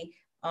day-to-day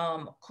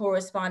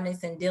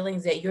correspondence and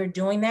dealings that you're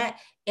doing that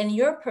in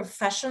your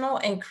professional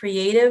and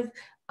creative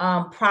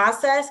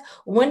process,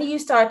 when do you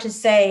start to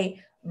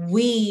say,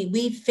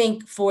 we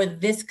think for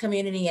this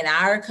community and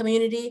our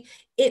community,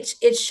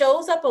 it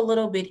shows up a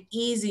little bit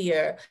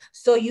easier,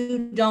 so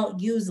you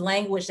don't use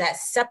language that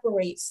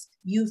separates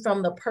you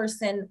from the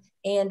person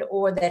and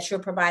or that you're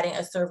providing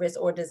a service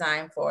or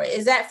design for.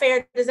 Is that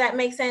fair? Does that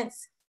make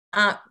sense?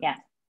 Yeah.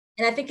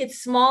 And I think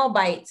it's small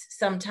bites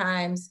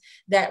sometimes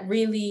that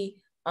really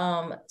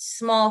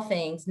small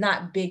things,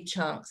 not big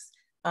chunks.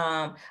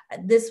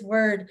 This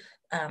word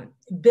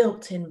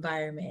built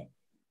environment,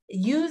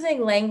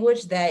 using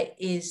language that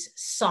is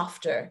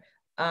softer.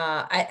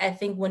 I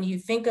think when you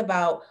think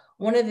about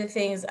one of the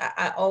things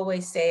I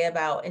always say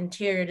about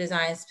interior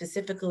design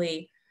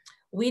specifically,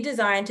 we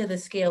design to the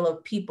scale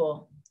of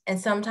people. And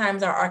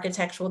sometimes our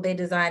architectural, they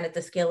design at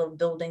the scale of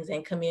buildings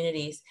and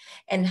communities.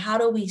 And how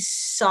do we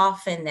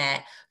soften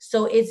that?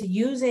 So it's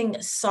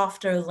using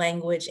softer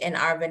language in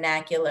our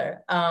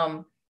vernacular.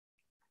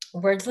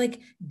 Words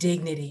like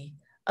dignity.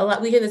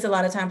 We hear this a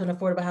lot of times in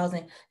affordable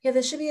housing. Yeah,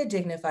 there should be a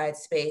dignified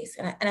space.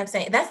 And I'm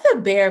saying that's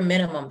the bare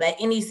minimum that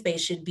any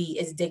space should be,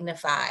 is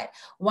dignified.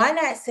 Why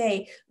not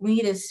say we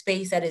need a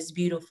space that is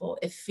beautiful,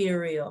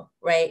 ethereal,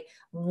 right?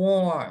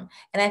 Warm.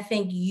 And I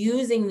think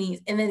using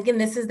these, and then again,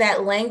 this is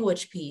that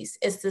language piece.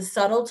 It's the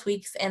subtle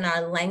tweaks in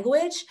our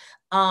language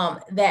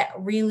that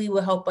really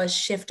will help us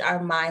shift our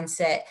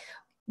mindset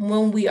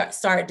when we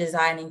start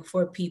designing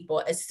for people,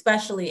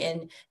 especially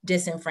in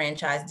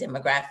disenfranchised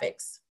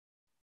demographics.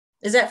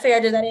 Is that fair?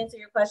 Does that answer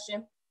your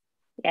question?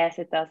 Yes,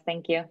 it does.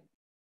 Thank you.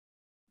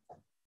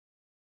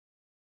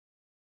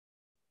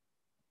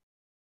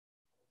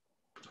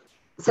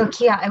 So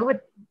Kia, I would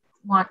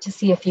want to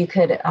see if you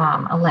could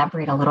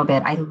elaborate a little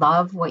bit. I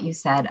love what you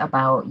said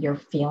about your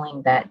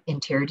feeling that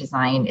interior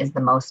design is the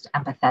most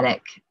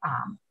empathetic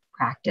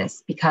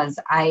practice, because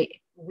I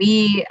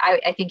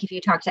think if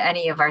you talk to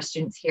any of our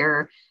students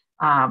here,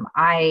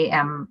 I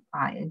am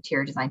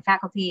interior design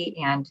faculty,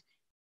 and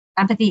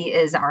empathy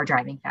is our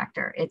driving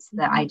factor. It's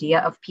the idea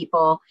of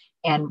people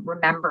and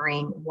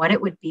remembering what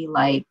it would be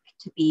like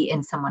to be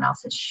in someone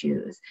else's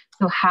shoes.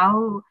 So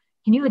how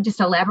can you just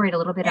elaborate a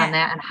little bit on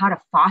that and how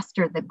to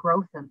foster the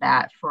growth of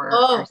that for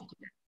our students?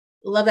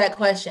 Love that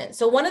question.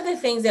 So one of the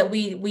things that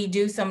we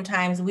do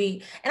sometimes, and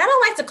I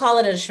don't like to call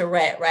it a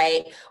charrette,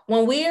 right?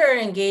 When we are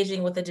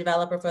engaging with a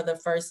developer for the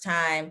first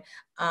time,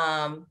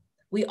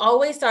 we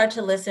always start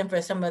to listen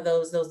for some of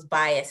those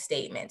bias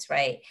statements,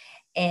 right?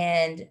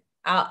 And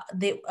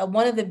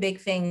one of the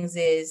big things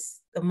is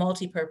the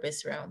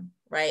multi-purpose room,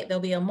 right?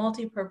 There'll be a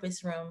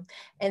multi-purpose room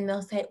and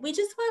they'll say, we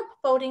just want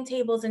folding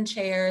tables and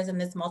chairs in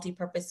this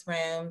multi-purpose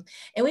room.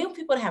 And we want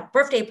people to have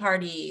birthday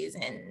parties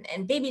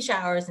and baby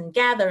showers and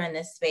gather in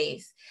this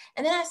space.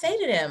 And then I say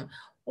to them,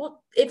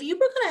 well, if you were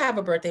going to have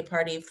a birthday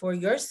party for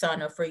your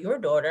son or for your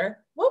daughter,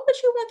 what would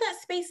you want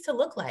that space to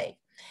look like?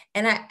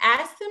 And I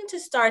asked them to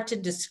start to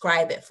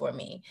describe it for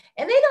me.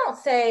 And they don't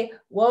say,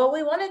 well,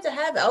 we wanted to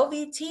have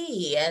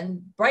LVT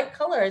and bright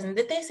colors. And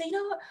that they say, you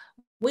know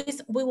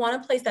what, we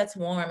want a place that's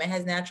warm, it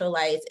has natural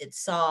lights,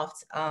 it's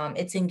soft,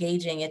 it's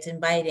engaging, it's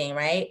inviting,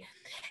 right?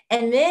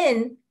 And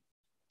then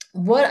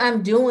what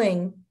I'm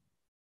doing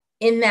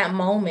in that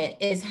moment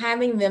is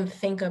having them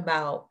think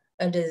about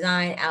a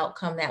design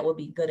outcome that will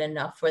be good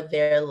enough for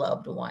their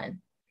loved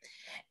one.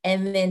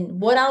 And then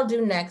what I'll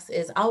do next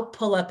is I'll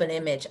pull up an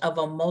image of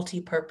a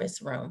multi-purpose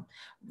room.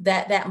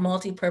 That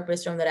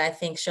multi-purpose room that I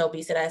think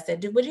Shelby said, I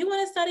said, would you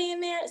want to study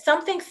in there?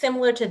 Something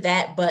similar to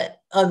that,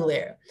 but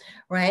uglier,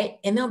 right?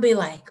 And they'll be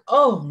like,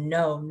 oh,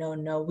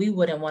 no, we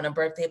wouldn't want a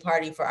birthday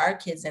party for our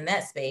kids in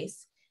that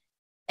space.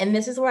 And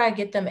this is where I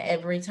get them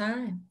every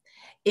time.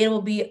 it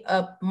will be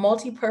a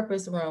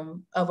multi-purpose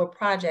room of a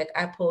project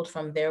I pulled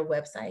from their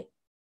website.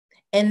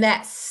 And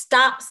that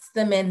stops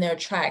them in their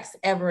tracks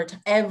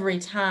every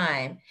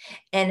time.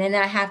 And then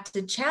I have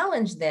to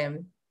challenge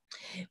them.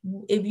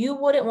 If you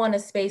wouldn't want a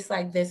space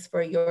like this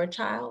for your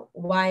child,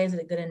 why isn't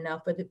it good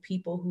enough for the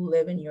people who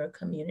live in your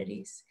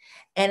communities?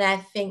 And I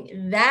think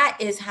that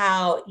is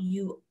how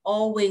you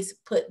always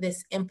put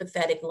this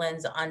empathetic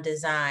lens on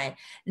design,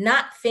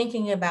 not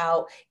thinking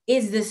about,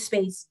 is this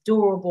space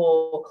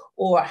durable,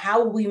 or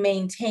how will we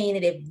maintain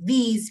it if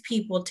these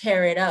people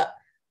tear it up?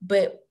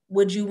 But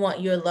would you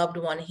want your loved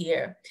one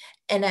here?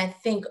 And I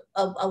think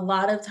a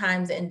lot of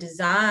times in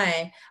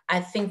design, I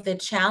think the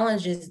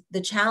challenge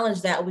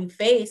that we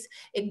face,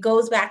 it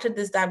goes back to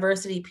this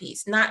diversity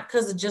piece, not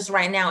because just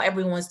right now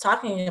everyone's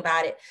talking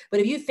about it, but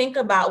if you think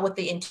about what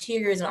the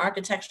interiors and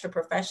architecture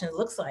profession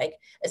looks like,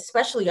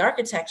 especially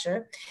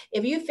architecture,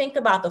 if you think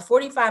about the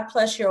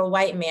 45-plus-year-old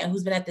white man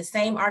who's been at the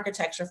same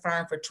architecture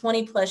firm for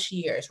 20 plus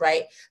years,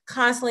 right,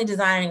 constantly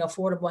designing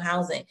affordable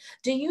housing,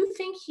 do you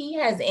think he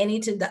has any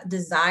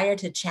desire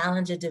to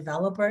challenge a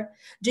developer?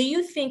 Do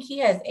you think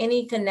he has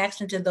any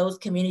connection to those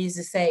communities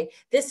to say,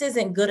 this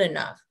isn't good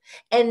enough?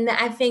 And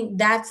I think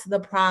that's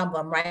the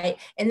problem, right?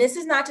 And this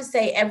is not to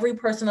say every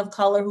person of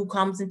color who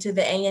comes into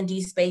the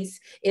A&D space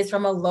is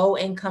from a low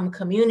income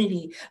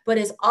community, but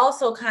it's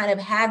also kind of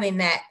having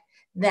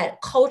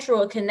that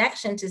cultural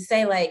connection to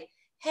say, like,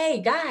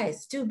 hey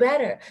guys, do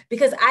better.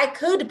 Because I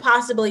could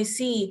possibly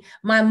see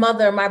my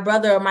mother, my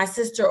brother, or my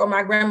sister, or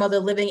my grandmother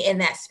living in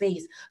that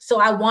space. So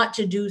I want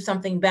to do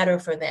something better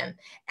for them.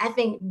 I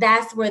think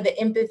that's where the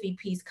empathy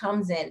piece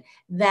comes in.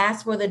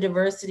 That's where the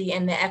diversity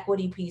and the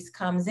equity piece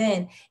comes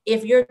in.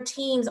 If your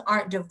teams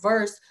aren't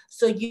diverse,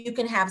 so you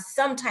can have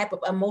some type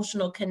of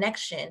emotional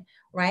connection,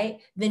 right,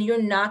 then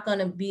you're not going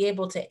to be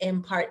able to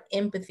impart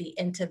empathy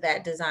into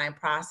that design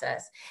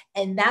process.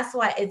 And that's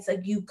why it's like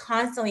you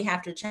constantly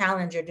have to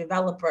challenge your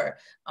developer,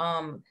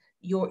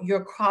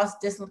 your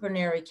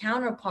cross-disciplinary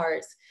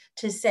counterparts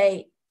to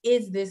say,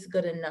 is this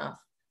good enough,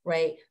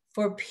 right,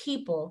 for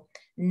people,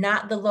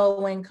 not the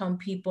low-income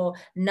people,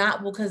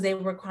 not because they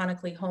were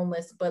chronically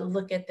homeless, but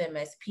look at them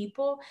as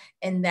people.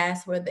 And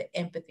that's where the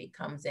empathy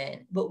comes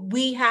in. But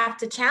we have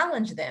to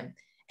challenge them.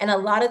 And a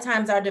lot of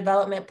times our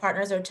development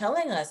partners are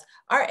telling us,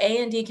 our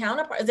A&D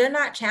counterparts, they're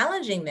not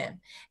challenging them.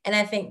 And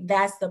I think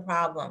that's the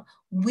problem.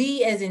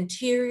 We as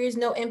interiors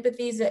know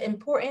empathy is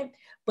important,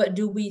 but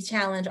do we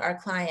challenge our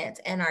clients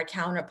and our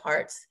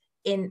counterparts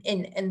in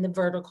the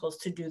verticals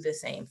to do the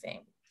same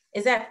thing?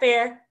 Is that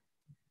fair?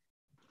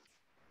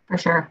 For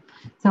sure.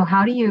 So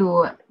how do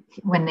you,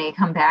 when they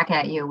come back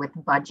at you with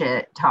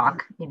budget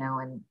talk, you know,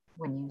 and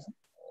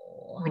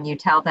when you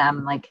tell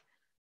them, like,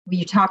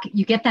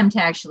 you get them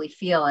to actually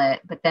feel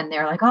it, but then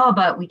they're like, oh,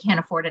 but we can't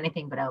afford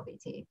anything but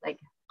LBT. Like,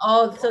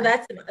 oh, so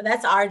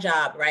that's our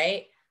job,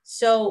 right?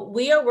 So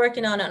we are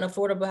working on an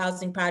affordable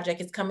housing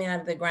project. It's coming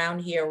out of the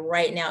ground here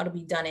right now. It'll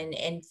be done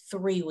in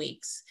 3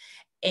 weeks.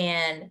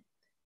 And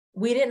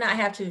we did not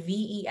have to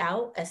VE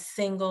out a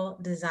single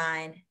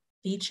design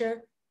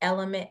feature,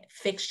 element,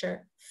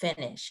 fixture,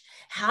 finish.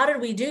 How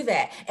did we do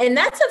that? And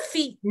that's a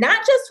feat,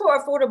 not just for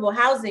affordable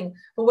housing,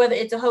 but whether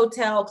it's a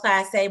hotel,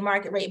 Class A,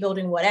 market rate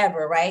building,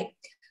 whatever, right?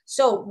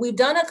 So we've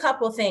done a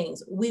couple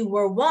things. We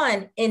were,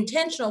 one,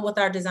 intentional with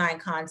our design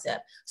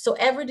concept. So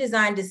every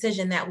design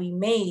decision that we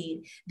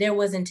made, there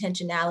was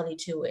intentionality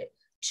to it.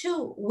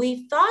 Two,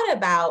 we thought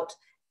about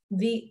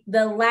the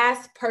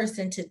last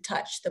person to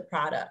touch the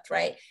product,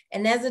 right?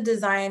 And as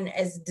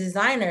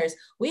designers,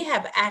 we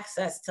have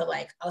access to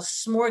like a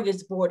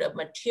smorgasbord of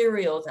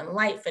materials and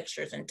light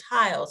fixtures and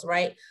tiles,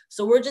 right?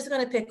 So we're just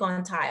gonna pick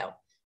on tile.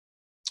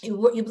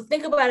 You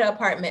think about an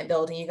apartment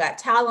building, you got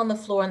tile on the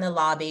floor in the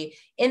lobby,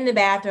 in the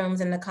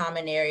bathrooms, in the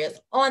common areas,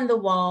 on the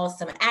walls,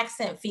 some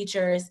accent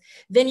features.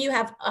 Then you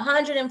have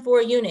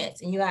 104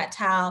 units and you got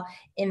tile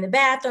in the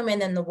bathroom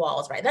and then the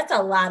walls, right? That's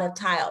a lot of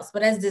tiles.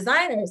 But as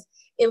designers,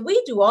 if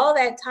we do all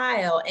that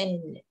tile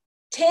and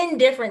 10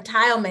 different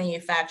tile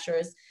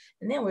manufacturers,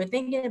 and then we're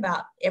thinking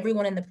about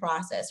everyone in the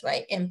process,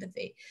 right?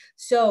 Empathy.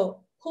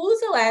 So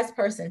who's the last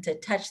person to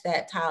touch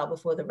that tile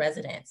before the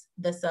residents?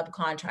 The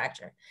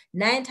subcontractor.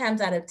 9 times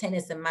out of 10,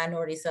 it's a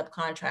minority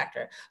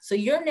subcontractor. So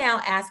you're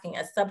now asking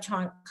a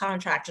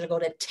subcontractor to go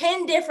to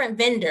 10 different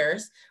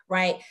vendors,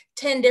 right?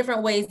 10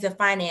 different ways of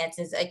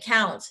finances,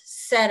 accounts,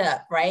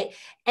 setup, right?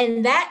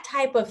 And that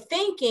type of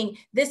thinking,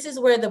 this is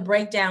where the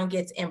breakdown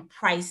gets in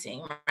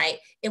pricing, right?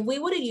 If we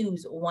would have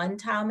used one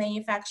tile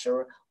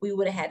manufacturer, we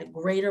would have had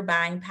greater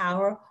buying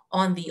power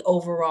on the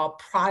overall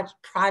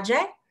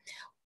project.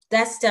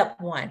 That's step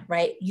one,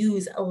 right?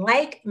 Use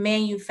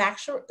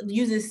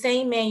the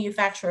same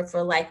manufacturer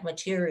for like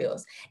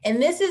materials. And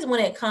this is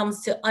when it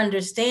comes to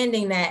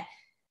understanding that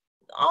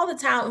all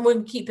the time, we're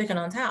gonna keep picking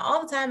on tile,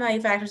 all the time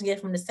manufacturers get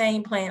from the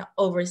same plant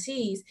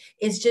overseas.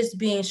 It's just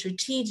being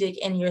strategic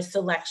in your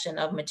selection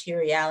of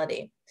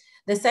materiality.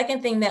 The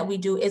second thing that we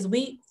do is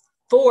we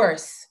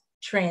force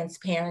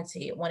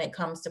transparency when it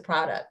comes to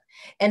product.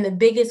 And the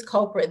biggest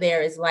culprit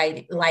there is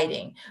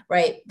lighting,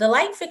 right? The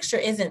light fixture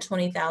isn't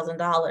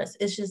 $20,000.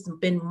 It's just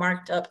been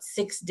marked up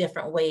 6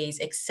 different ways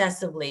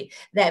excessively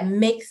that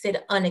makes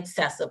it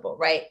unaccessible,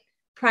 right?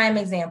 Prime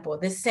example,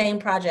 this same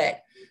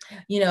project,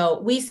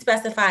 we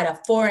specified a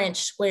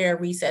 4-inch square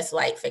recessed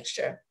light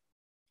fixture.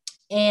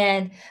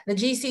 And the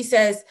GC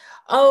says,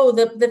 oh,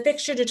 the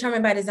fixture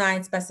determined by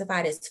design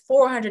specified is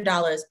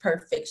 $400 per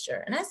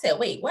fixture. And I said,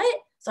 wait, what?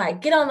 So I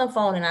get on the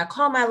phone and I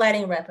call my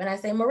lighting rep and I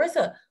say,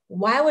 Marissa,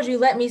 why would you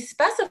let me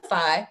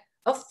specify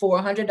a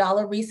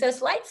 $400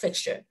 recessed light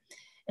fixture?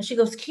 And she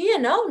goes, Kia,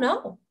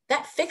 no,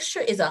 that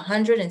fixture is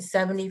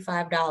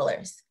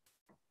 $175.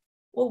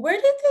 Well, where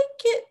did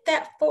they get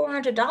that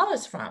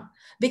 $400 from?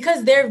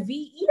 Because their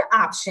VE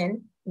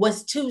option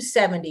was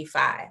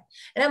 $275.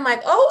 And I'm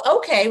like, oh,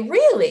 okay,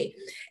 really?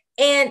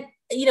 And,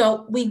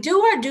 we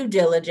do our due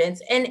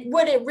diligence. And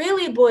what it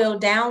really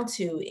boiled down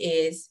to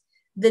is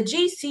the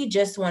GC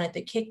just wanted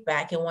the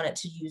kickback and wanted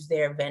to use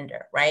their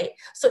vendor, right?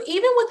 So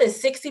even with a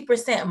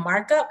 60%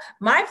 markup,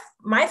 my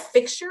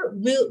fixture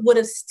would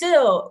have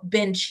still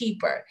been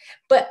cheaper.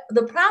 But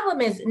the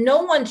problem is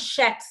no one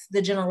checks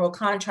the general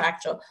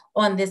contractor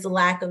on this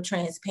lack of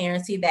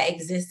transparency that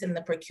exists in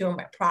the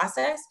procurement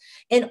process.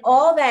 And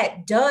all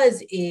that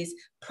does is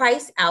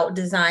price out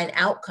design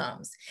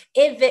outcomes.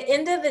 At the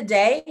end of the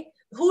day,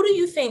 who do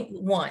you think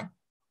won?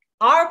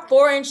 Our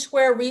 4-inch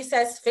square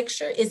recessed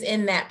fixture is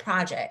in that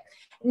project.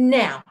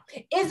 Now,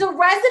 is a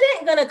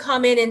resident going to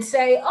come in and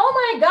say,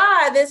 oh my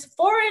God, this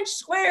 4-inch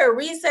square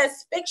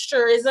recessed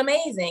fixture is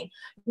amazing?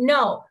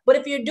 No, but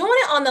if you're doing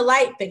it on the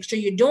light fixture,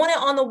 you're doing it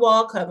on the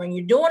wall covering,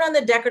 you're doing it on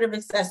the decorative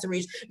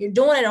accessories, you're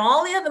doing it on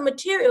all the other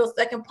materials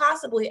that can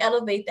possibly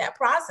elevate that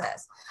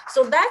process.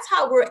 So that's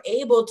how we're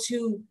able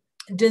to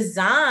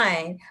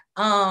design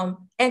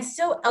and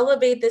still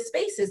elevate the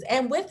spaces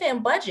and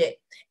within budget.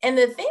 And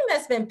the thing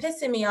that's been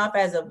pissing me off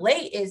as of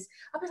late is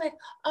I'll be like,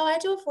 oh, I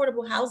do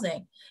affordable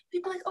housing.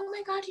 People are like, oh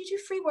my God, you do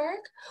free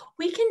work?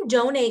 We can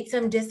donate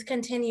some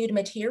discontinued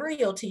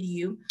material to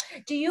you.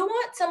 Do you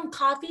want some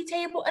coffee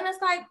table? And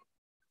it's like,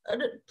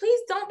 please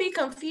don't be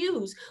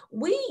confused.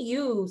 We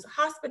use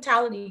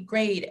hospitality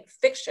grade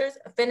fixtures,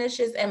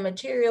 finishes, and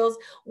materials.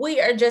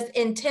 We are just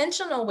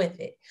intentional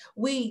with it.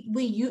 We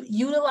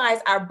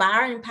utilize our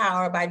buying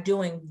power by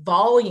doing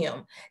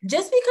volume.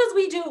 Just because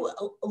we do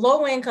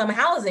low income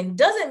housing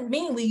doesn't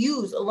mean we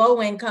use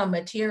low income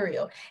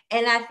material.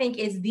 And I think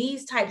it's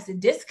these types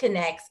of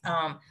disconnects.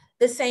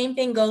 The same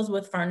thing goes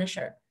with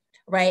furniture.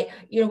 Right?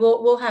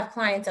 We'll have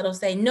clients that'll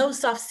say, no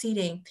soft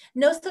seating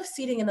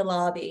in the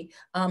lobby,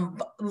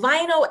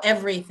 vinyl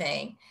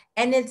everything.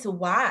 And it's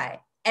why.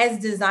 As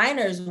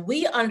designers,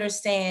 we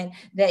understand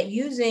that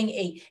using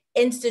a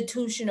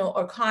institutional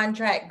or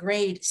contract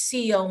grade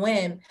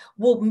COM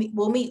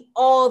will meet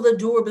all the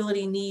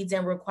durability needs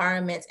and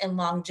requirements and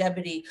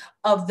longevity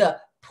of the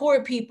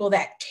poor people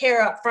that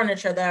tear up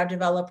furniture that our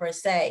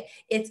developers say.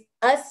 It's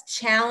us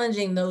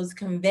challenging those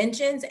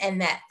conventions,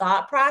 and that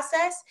thought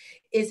process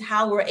is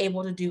how we're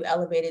able to do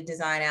elevated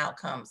design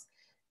outcomes.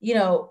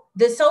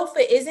 The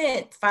sofa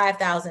isn't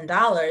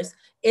 $5,000.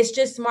 It's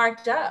just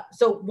marked up.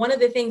 So one of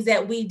the things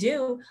that we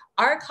do,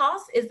 our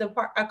cost is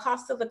our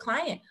cost of the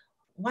client.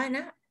 Why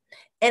not?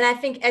 And I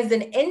think as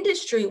an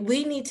industry,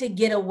 we need to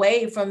get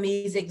away from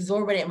these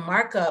exorbitant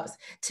markups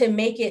to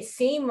make it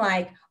seem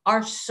like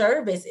our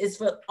service is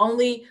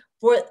only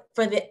for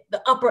the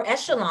upper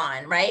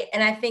echelon, right?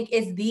 And I think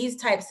it's these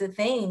types of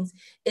things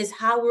is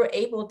how we're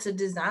able to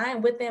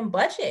design within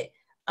budget.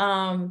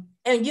 And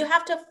you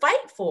have to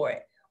fight for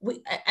it.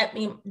 I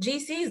mean,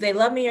 GCs, they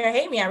love me or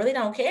hate me. I really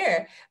don't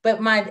care.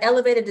 But my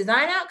elevated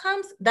design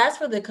outcomes, that's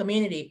for the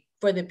community,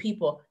 for the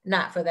people,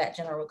 not for that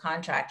general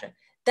contractor.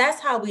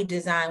 That's how we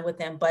design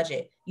within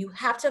budget. You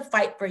have to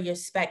fight for your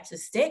spec to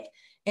stick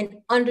and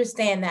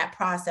understand that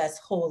process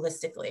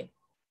holistically.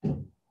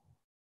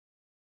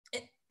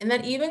 And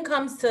that even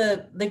comes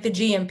to like the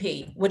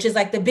GMP, which is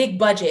like the big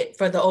budget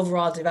for the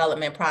overall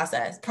development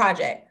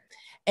project.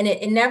 And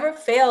it never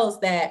fails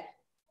that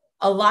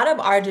a lot of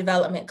our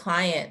development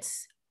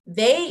clients,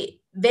 they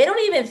don't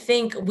even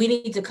think we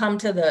need to come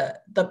to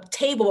the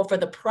table for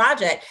the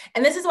project.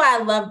 And this is why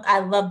I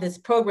love this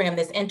program,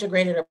 this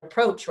integrated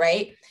approach,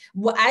 right?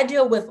 What I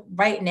deal with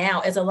right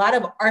now is a lot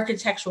of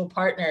architectural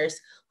partners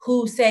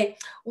who say,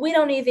 we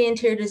don't need the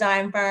interior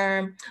design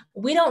firm.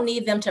 We don't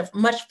need them to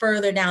much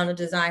further down the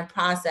design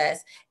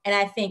process. And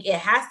I think it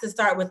has to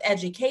start with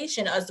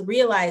education, us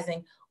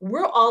realizing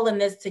we're all in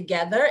this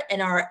together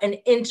and are an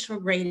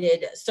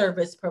integrated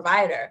service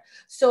provider.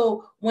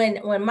 So when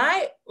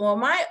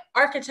my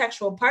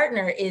architectural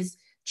partner is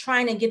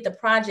trying to get the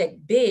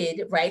project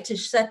bid, right, to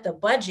set the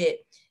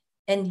budget,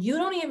 and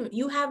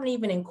you haven't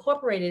even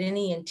incorporated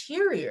any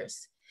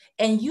interiors,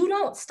 and you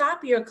don't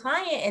stop your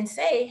client and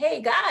say,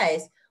 hey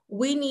guys,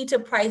 we need to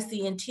price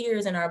the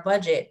interiors in our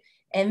budget.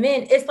 And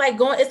then it's like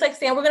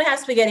saying, we're gonna have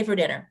spaghetti for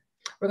dinner.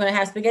 We're going to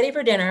have spaghetti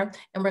for dinner,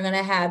 and we're going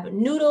to have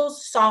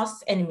noodles,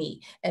 sauce, and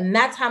meat. And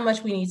that's how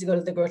much we need to go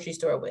to the grocery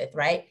store with,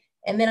 right?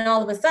 And then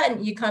all of a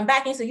sudden you come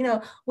back and say, you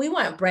know, we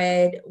want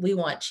bread, we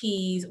want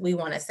cheese, we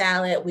want a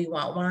salad, we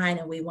want wine,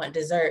 and we want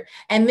dessert.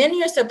 And then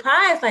you're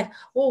surprised, like,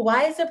 well,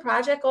 why is the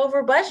project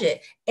over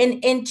budget?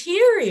 And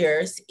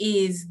interiors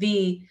is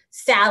the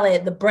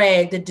salad, the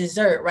bread, the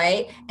dessert,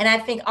 right? And I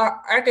think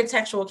our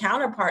architectural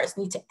counterparts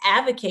need to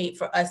advocate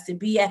for us to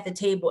be at the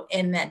table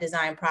in that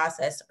design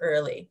process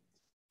early.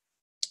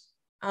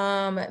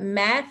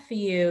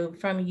 Matthew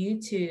from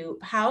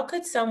YouTube, how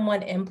could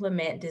someone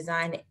implement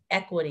design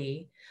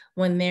equity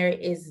when there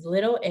is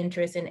little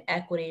interest in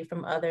equity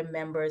from other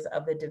members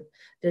of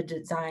the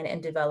design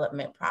and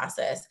development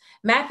process?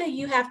 Matthew,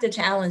 you have to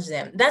challenge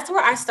them. That's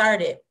where I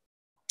started.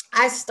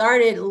 I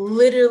started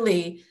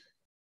literally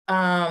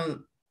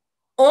on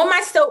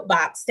my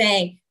soapbox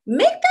saying,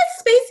 make that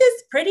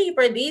spaces pretty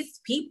for these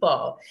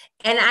people.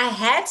 And I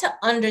had to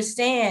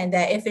understand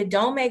that if it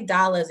don't make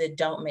dollars, it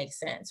don't make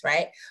sense,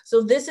 right?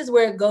 So this is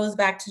where it goes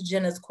back to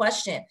Jenna's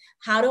question.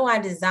 How do I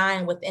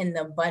design within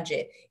the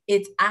budget?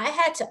 I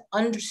had to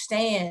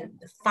understand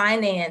the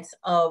finance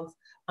of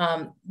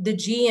the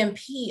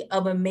GMP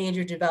of a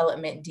major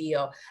development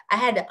deal. I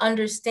had to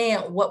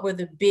understand what were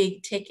the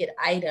big ticket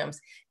items.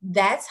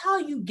 That's how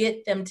you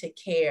get them to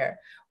care,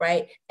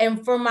 right?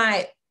 And for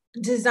my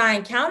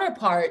design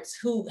counterparts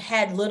who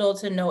had little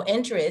to no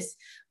interest,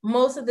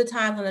 most of the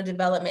time on a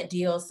development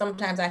deal,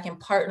 sometimes I can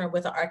partner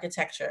with an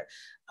architecture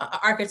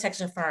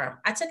firm.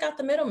 I took out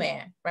the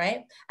middleman,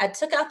 right? I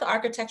took out the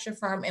architecture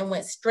firm and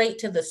went straight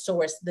to the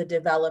source, the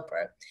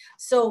developer.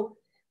 So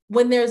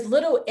when there's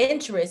little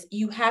interest,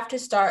 you have to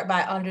start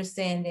by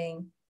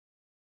understanding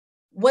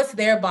what's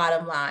their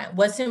bottom line,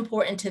 what's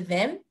important to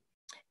them,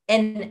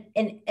 and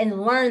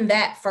learn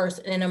that first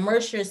and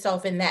immerse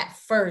yourself in that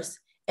first.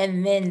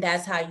 And then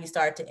that's how you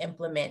start to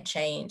implement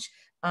change.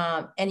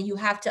 And you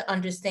have to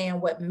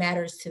understand what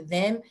matters to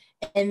them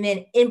and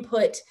then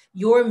input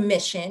your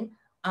mission.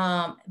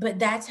 But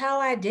that's how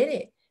I did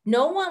it.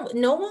 No one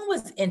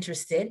was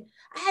interested.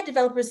 I had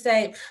developers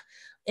say,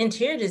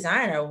 interior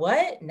designer,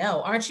 what?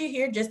 No, aren't you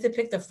here just to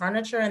pick the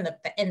furniture and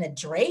the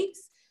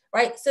drapes,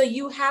 right? So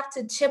you have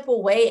to chip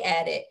away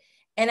at it.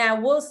 And I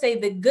will say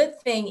the good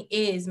thing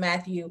is,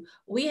 Matthew,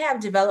 we have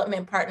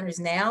development partners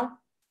now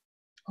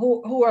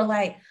who are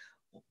like,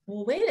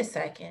 well, wait a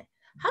second.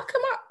 How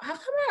come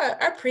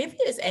our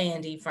previous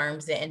A&D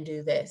firms didn't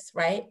do this,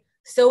 right?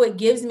 So it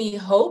gives me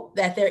hope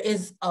that there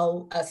is a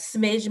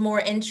smidge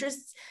more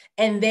interest,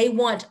 and they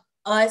want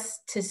us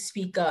to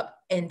speak up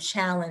and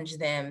challenge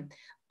them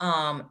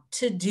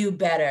to do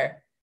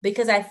better,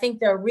 because I think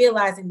they're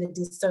realizing the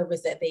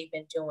disservice that they've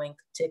been doing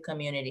to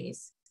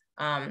communities.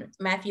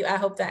 Matthew, I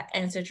hope that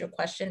answered your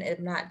question. If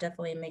not,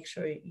 definitely make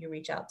sure you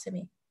reach out to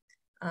me.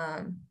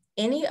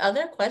 Any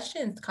other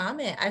questions,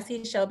 comment? I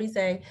see Shelby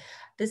say,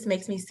 this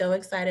makes me so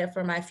excited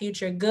for my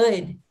future.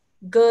 Good,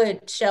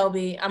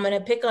 Shelby. I'm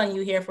gonna pick on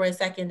you here for a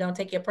second. Don't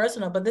take it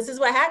personal, but this is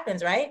what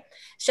happens, right?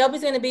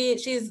 Shelby's gonna be,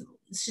 she's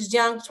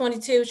young,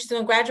 22, she's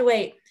gonna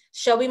graduate.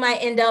 Shelby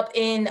might end up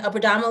in a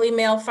predominantly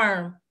male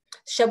firm.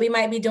 Shelby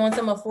might be doing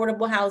some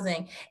affordable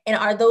housing. And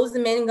are those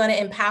men going to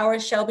empower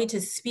Shelby to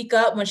speak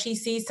up when she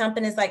sees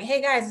something that's like,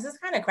 hey guys, this is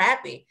kind of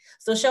crappy.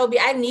 So Shelby,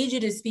 I need you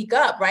to speak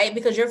up, right?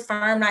 Because your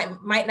firm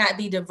might not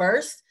be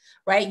diverse,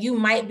 right? You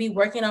might be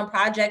working on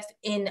projects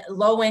in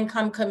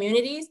low-income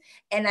communities.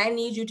 And I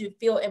need you to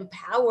feel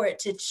empowered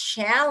to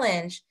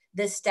challenge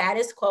the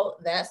status quo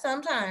that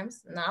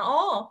sometimes, not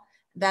all,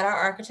 that our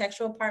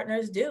architectural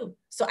partners do.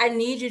 So I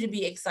need you to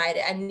be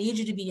excited. I need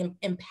you to be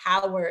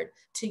empowered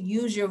to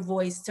use your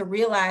voice, to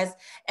realize,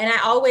 and I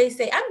always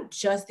say, I'm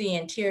just the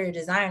interior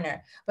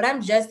designer, but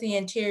I'm just the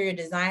interior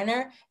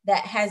designer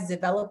that has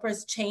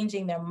developers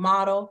changing their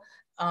model,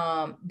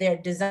 their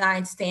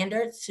design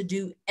standards to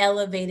do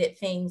elevated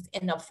things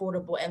in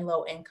affordable and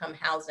low income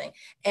housing.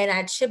 And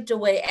I chipped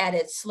away at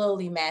it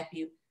slowly,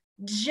 Matthew,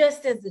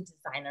 just as a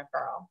designer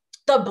girl.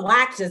 The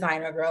Black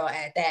designer girl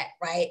at that,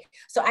 right?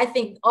 So I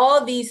think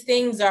all these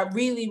things are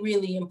really,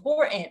 really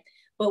important,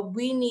 but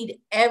we need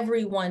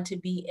everyone to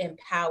be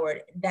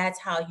empowered. That's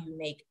how you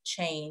make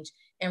change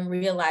and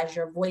realize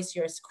your voice,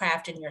 your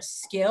craft, and your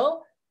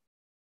skill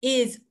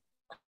is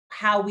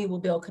how we will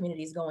build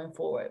communities going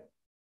forward.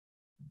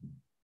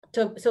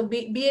 So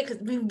be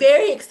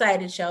very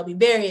excited, Shelby,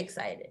 very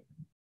excited.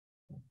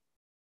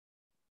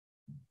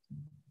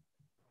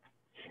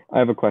 I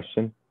have a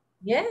question.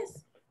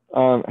 Yes.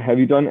 Have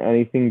you done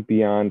anything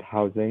beyond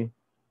housing?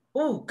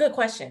 Ooh, good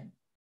question.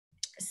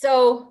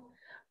 So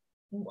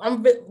I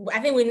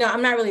think we know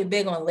I'm not really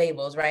big on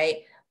labels, right?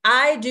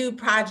 I do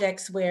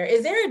projects where,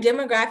 is there a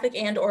demographic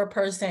and or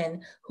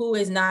person who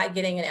is not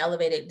getting an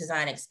elevated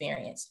design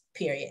experience,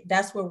 period?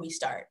 That's where we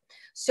start.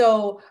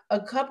 So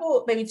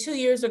maybe 2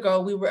 years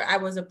ago, I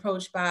was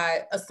approached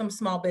by some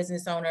small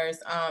business owners,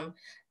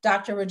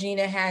 Dr.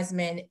 Regina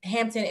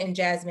Hampton and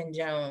Jasmine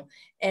Joan,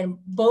 and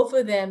both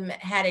of them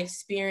had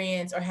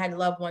experienced or had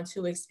loved ones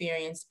who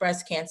experienced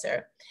breast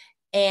cancer.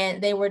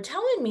 And they were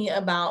telling me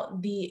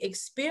about the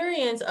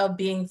experience of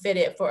being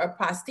fitted for a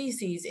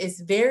prosthesis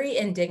is very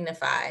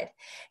undignified.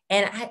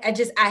 And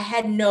I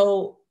had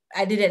no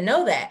I didn't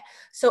know that.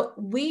 So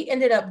we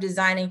ended up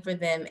designing for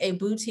them a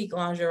boutique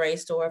lingerie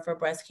store for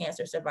breast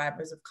cancer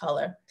survivors of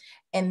color.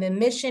 And the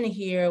mission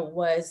here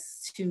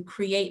was to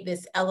create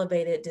this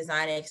elevated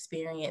design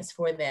experience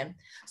for them.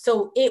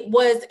 So it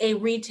was a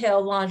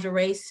retail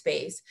lingerie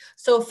space.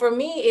 So for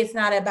me, it's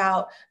not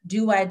about,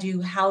 do I do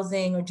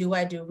housing or do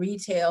I do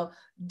retail?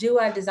 Do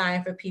I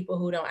design for people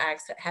who don't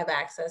have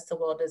access to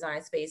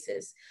well-designed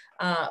spaces?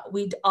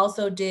 We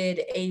also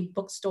did a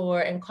bookstore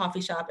and coffee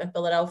shop in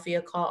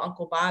Philadelphia called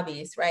Uncle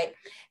Bobby's, right?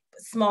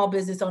 Small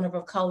business owner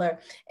of color.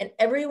 And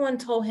everyone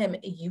told him,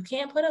 you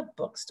can't put a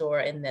bookstore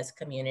in this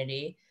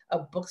community, a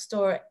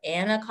bookstore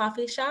and a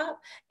coffee shop.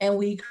 And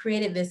we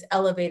created this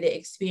elevated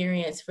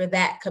experience for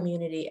that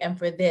community and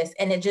for this.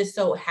 And it just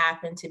so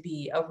happened to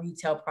be a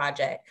retail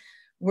project.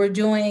 We're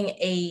doing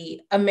a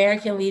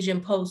American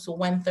Legion Post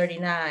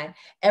 139.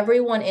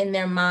 Everyone in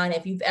their mind,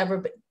 if you've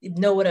ever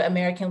know what an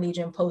American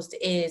Legion Post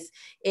is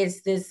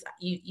this,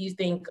 you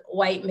think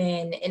white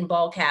men in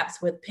ball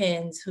caps with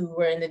pins who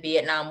were in the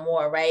Vietnam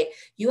War, right?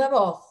 You have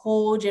a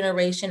whole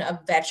generation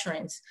of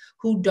veterans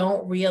who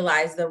don't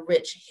realize the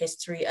rich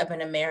history of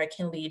an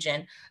American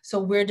Legion. So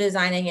we're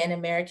designing an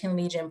American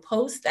Legion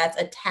Post that's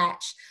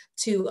attached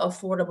to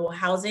affordable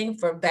housing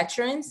for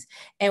veterans.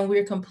 And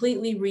we're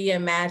completely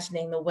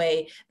reimagining the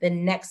way the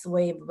next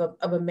wave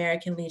of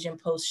American Legion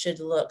Posts should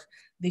look,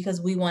 because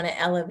we want to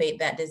elevate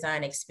that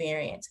design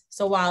experience.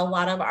 So while a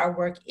lot of our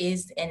work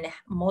is in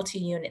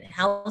multi-unit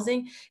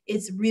housing,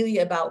 it's really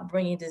about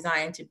bringing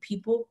design to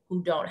people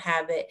who don't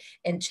have it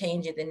and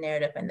changing the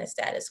narrative and the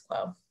status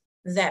quo.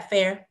 Is that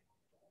fair?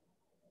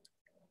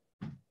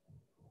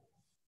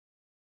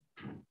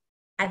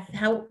 I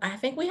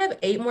think we have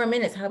 8 more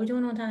minutes. How are we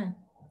doing on time?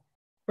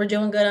 We're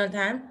doing good on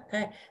time?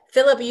 Okay.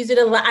 Philip, you did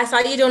a lot. I saw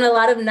you doing a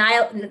lot of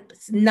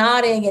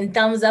nodding and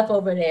thumbs up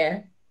over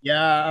there.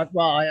 Yeah,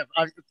 well,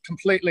 I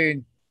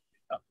completely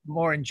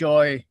more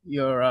enjoy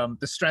your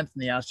the strength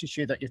and the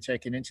attitude that you're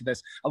taking into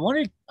this. I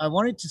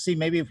wanted to see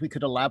maybe if we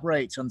could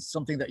elaborate on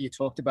something that you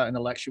talked about in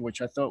the lecture,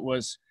 which I thought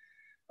was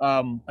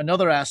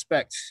another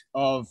aspect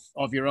of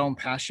your own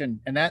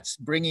passion, and that's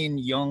bringing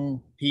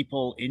young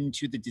people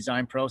into the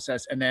design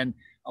process and then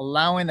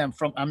allowing them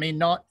from, I mean,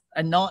 not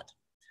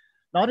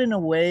in a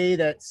way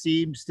that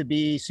seems to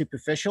be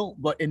superficial,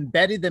 but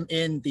embedded them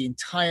in the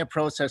entire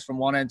process from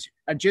one end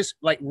and just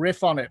like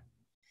riff on it.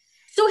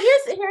 So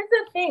here's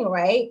the thing,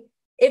 right?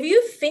 If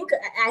you think,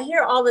 I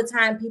hear all the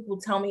time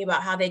people tell me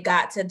about how they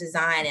got to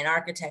design and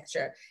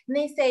architecture. And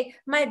they say,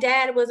 my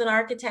dad was an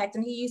architect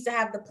and he used to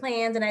have the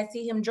plans and I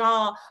see him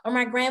draw, or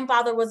my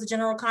grandfather was a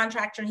general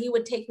contractor and he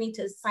would take me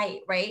to the site,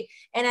 right?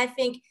 And I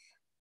think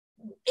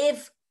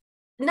if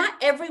not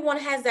everyone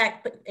has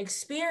that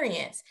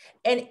experience,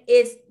 and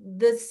it's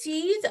the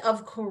seeds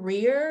of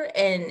career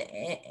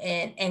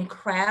and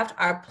craft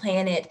are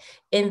planted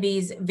in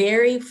these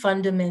very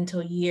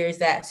fundamental years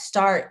that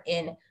start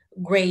in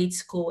grade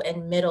school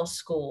and middle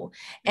school.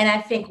 And I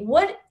think,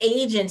 what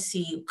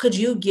agency could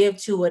you give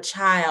to a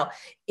child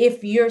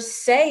if you're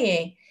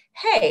saying,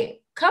 hey,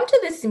 come to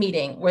this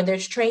meeting where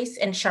there's trace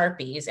and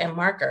Sharpies and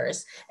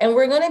markers, and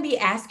we're going to be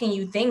asking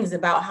you things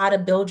about how to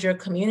build your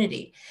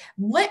community.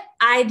 What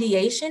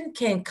ideation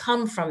can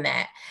come from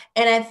that?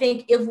 And I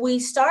think if we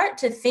start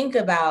to think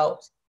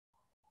about,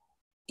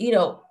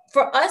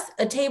 for us,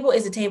 a table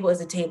is a table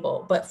is a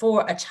table, but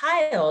for a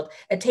child,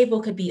 a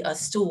table could be a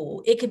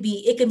stool. It could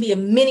be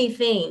many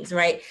things,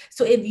 right?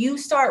 So if you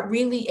start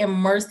really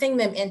immersing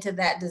them into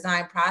that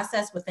design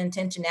process with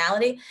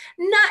intentionality,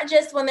 not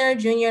just when they're a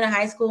junior in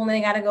high school and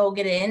they got to go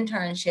get an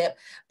internship,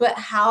 but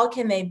how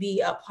can they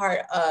be a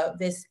part of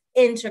this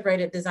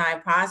integrated design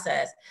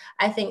process?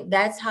 I think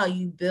that's how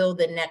you build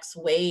the next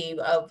wave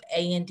of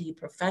A&D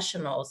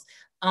professionals,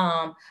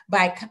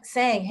 by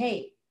saying,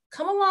 hey,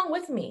 come along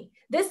with me.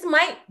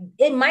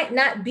 It might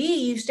not be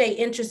you stay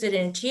interested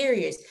in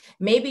interiors.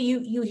 Maybe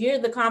you hear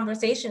the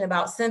conversation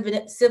about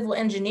civil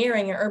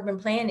engineering and urban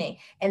planning,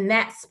 and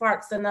that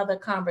sparks another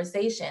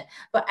conversation.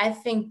 But I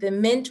think the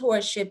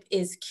mentorship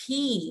is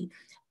key,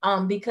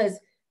 because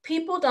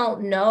people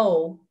don't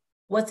know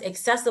what's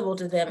accessible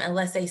to them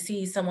unless they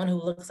see someone who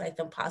looks like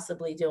them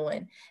possibly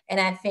doing. And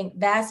I think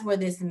that's where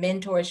this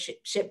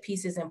mentorship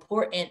piece is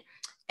important.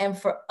 And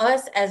for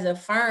us as a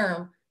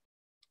firm,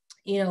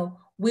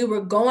 we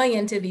were going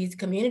into these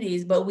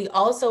communities, but we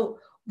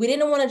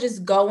didn't want to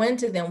just go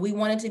into them. We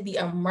wanted to be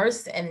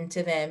immersed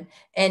into them,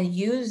 and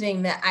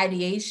using the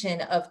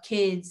ideation of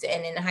kids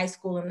and in high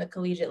school and the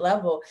collegiate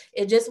level,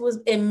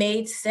 it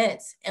made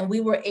sense. And we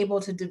were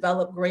able to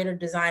develop greater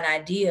design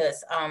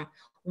ideas.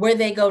 Where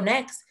they go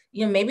next,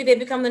 maybe they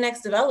become the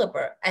next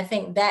developer. I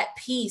think that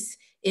piece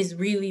is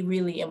really,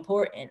 really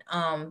important.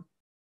 And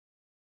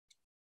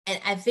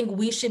I think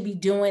we should be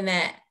doing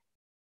that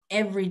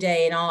every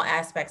day in all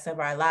aspects of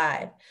our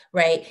life,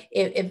 right?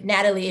 If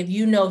Natalie, if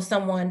you know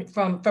someone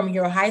from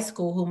your high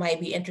school who might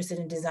be interested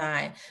in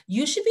design,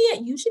 you should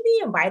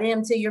be inviting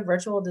them to your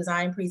virtual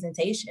design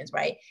presentations,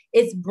 right?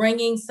 It's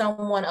bringing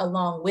someone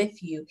along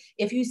with you.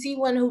 If you see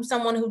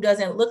someone who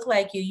doesn't look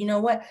like you, you know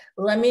what?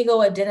 Let me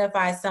go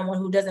identify someone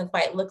who doesn't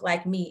quite look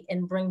like me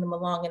and bring them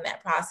along in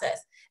that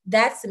process.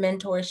 That's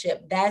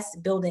mentorship. That's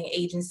building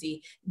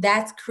agency.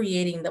 That's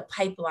creating the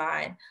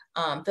pipeline.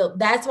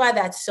 That's why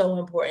that's so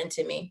important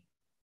to me.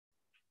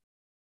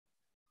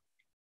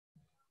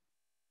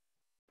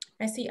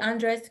 I see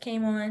Andres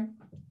came on.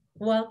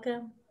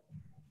 Welcome.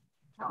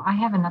 So I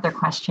have another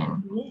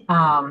question.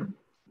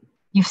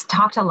 You've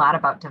talked a lot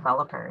about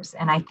developers,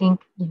 and I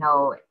think,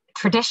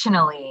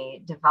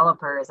 traditionally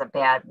developer is a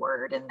bad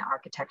word in the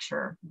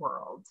architecture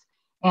world.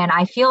 And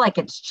I feel like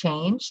it's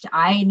changed.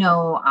 I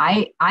know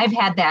I've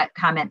had that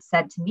comment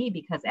said to me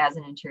because as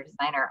an interior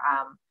designer,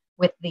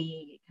 with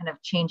the kind of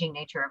changing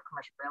nature of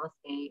commercial real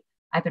estate,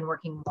 I've been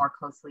working more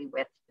closely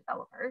with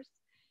developers.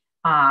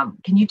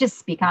 Can you just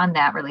speak on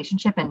that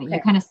relationship? And you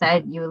kind of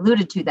said, you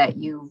alluded to that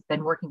you've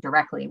been working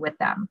directly with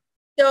them.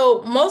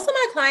 So most of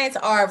my clients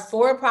are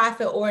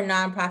for-profit or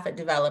nonprofit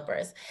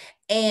developers.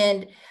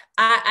 And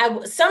I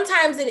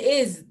sometimes it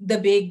is the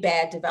big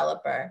bad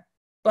developer,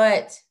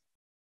 but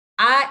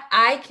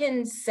I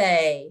can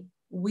say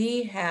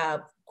we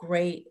have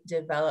great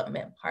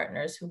development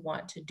partners who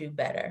want to do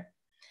better.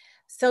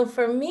 So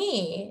for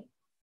me,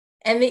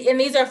 and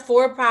these are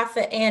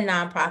for-profit and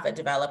nonprofit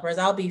developers,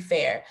 I'll be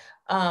fair.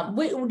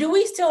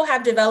 We still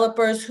have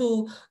developers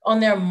who on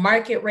their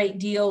market rate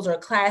deals or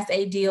class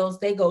A deals,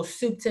 they go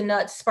soup to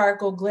nuts,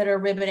 sparkle, glitter,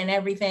 ribbon, and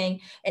everything,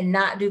 and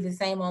not do the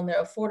same on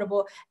their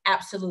affordable?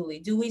 Absolutely.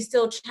 Do we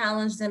still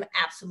challenge them?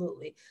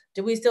 Absolutely.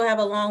 Do we still have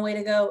a long way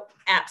to go?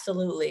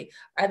 Absolutely.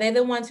 Are they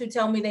the ones who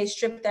tell me they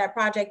stripped that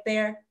project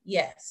there?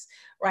 Yes,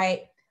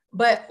 right?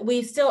 But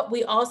we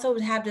also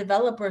have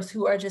developers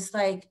who are just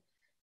like,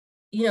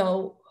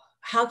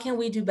 how can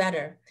we do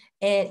better?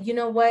 And you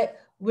know what?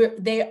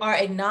 They are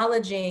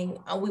acknowledging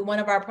one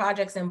of our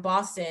projects in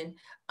Boston.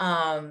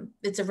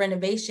 It's a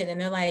renovation, and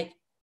they're like,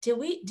 "Did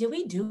we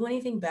do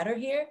anything better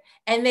here?"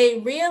 And they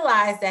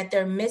realized that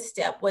their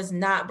misstep was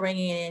not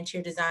bringing an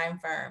interior design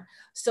firm.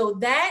 So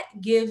that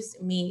gives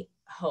me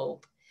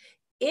hope.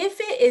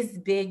 If it is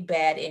big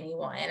bad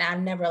anyone, and I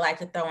never like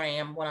to throw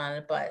anyone on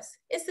the bus,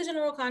 it's the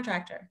general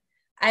contractor.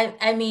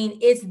 I mean,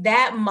 it's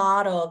that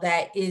model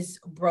that is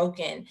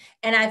broken.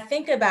 And I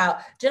think about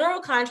general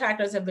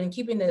contractors have been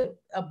keeping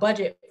a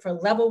budget for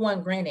level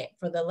 1 granite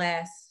for the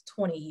last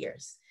 20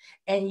 years.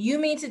 And you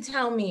mean to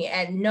tell me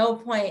at no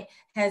point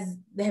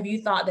have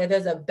you thought that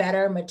there's a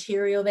better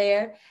material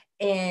there?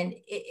 And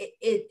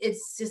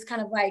it's just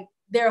kind of like,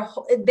 they're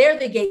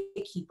the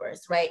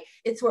gatekeepers, right?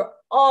 It's where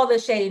all the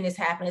shadiness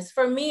happens.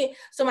 For me,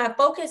 so my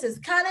focus is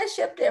kind of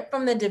shifted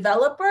from the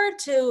developer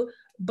to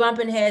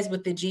bumping heads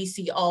with the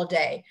GC all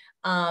day.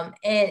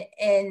 And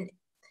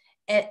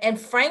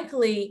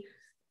frankly,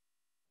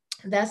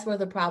 that's where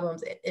the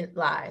problems it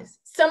lies.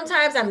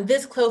 Sometimes I'm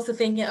this close to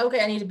thinking,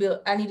 okay, I need to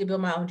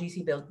build my own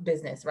GC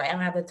business, right? I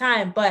don't have the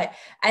time, but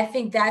I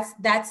think that's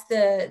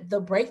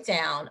the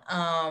breakdown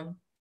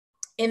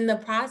in the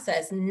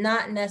process,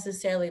 not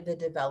necessarily the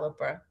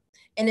developer.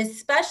 And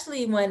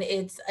especially when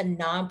it's a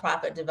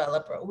nonprofit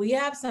developer. We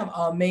have some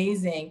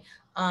amazing,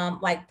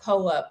 like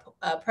POA,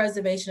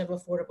 Preservation of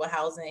Affordable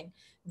Housing,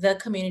 the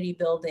community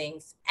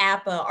buildings,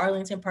 APA,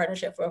 Arlington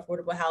Partnership for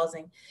Affordable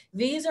Housing.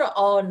 These are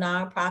all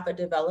nonprofit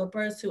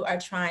developers who are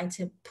trying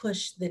to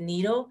push the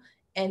needle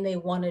and they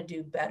want to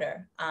do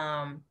better.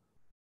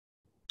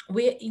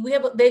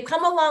 They've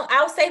come along.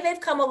 I'll say they've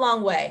come a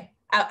long way.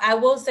 I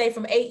will say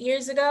from 8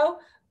 years ago,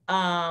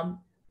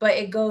 but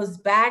it goes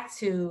back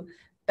to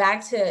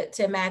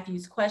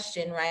Matthew's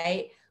question,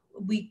 right?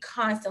 We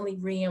constantly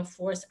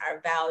reinforce our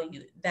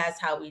value. That's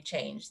how we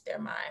change their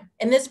mind.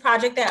 And this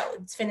project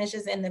that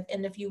finishes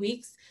in a few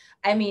weeks,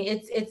 I mean,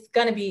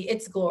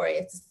 it's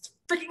glorious. It's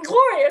freaking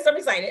glorious. I'm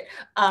excited.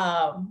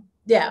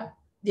 Yeah.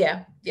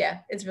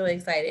 It's really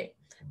exciting.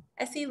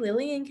 I see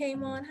Lillian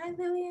came on. Hi,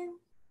 Lillian.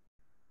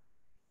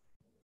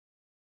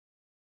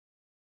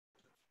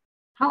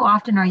 How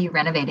often are you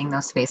renovating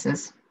those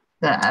spaces,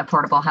 the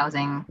affordable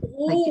housing,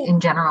 like in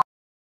general?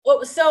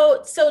 Well,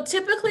 so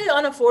typically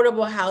on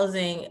affordable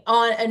housing,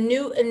 on a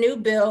new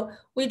build,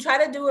 we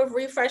try to do a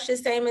refresh the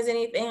same as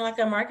anything like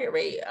a market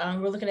rate.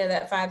 We're looking at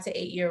that 5 to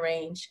 8 year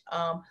range.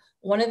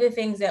 One of the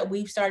things that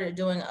we've started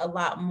doing a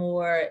lot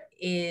more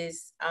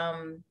is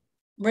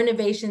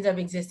renovations of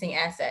existing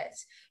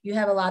assets. You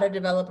have a lot of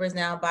developers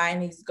now buying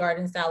these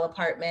garden style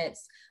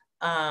apartments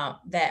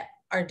that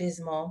are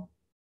dismal.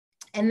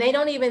 And they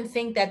don't even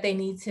think that they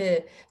need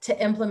to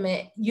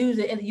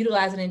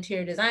utilize an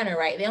interior designer,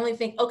 right? They only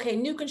think, okay,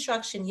 new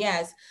construction,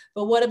 yes,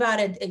 but what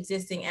about an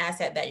existing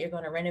asset that you're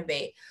going to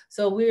renovate?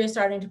 So we're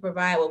starting to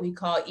provide what we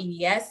call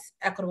EDS,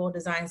 Equitable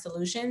Design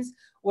Solutions,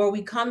 where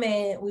we come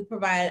in, we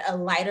provide a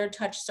lighter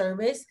touch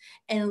service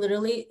and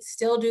literally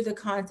still do the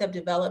concept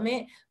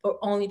development, but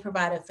only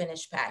provide a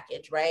finished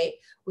package, right?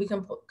 We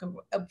can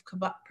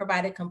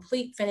provide a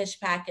complete finished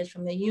package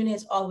from the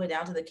units all the way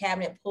down to the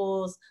cabinet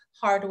pulls,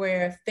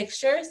 hardware,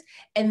 fixtures.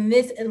 And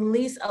this at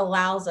least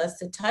allows us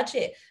to touch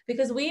it,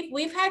 because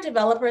we've had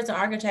developers and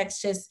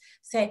architects just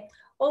say,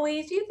 well,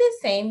 we do the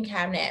same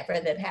cabinet for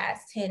the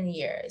past 10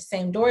 years,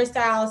 same door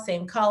style,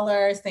 same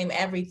color, same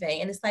everything.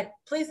 And it's like,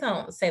 please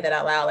don't say that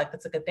out loud like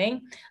that's a good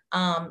thing.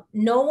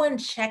 No one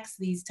checks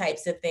these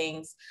types of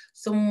things.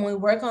 So when we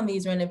work on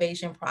these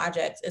renovation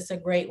projects, it's a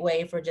great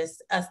way for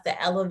just us to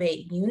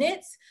elevate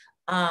units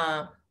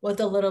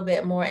with a little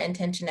bit more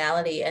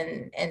intentionality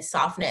and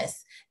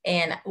softness.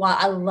 And while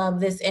I love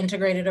this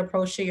integrated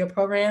approach to your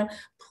program,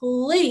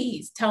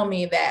 please tell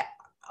me that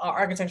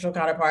our architectural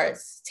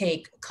counterparts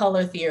take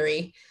color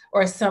theory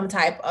or some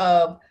type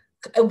of,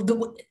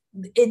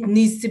 it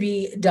needs to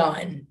be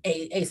done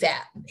ASAP,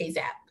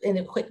 in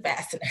a quick,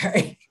 fast, and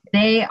hurry.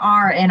 They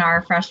are in our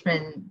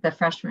the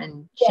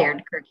freshman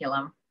shared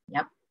curriculum.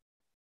 Yep.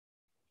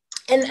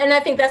 And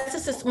I think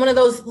that's just one of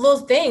those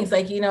little things,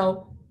 like, you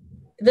know,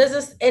 there's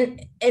this,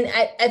 and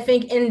I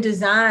think in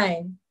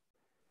design,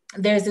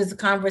 there's this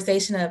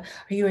conversation of,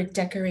 are you a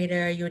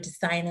decorator? Are you a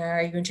designer?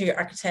 Are you an interior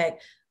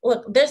architect?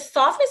 Look, there's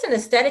softness and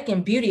aesthetic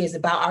and beauty is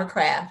about our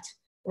craft,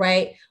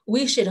 right?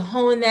 We should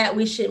hone that.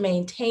 We should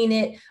maintain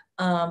it.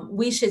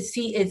 We should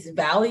see its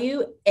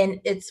value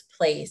and its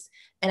place.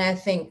 And I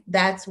think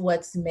that's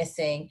what's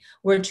missing.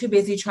 We're too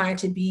busy trying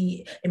to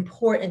be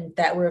important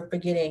that we're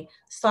forgetting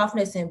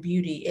softness and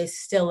beauty is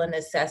still a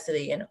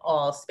necessity in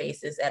all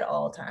spaces at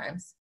all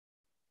times.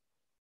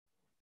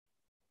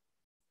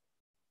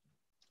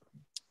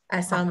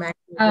 I saw Max.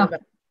 Oh,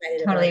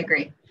 totally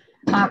agree.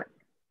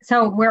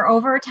 So we're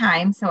over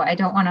time, so I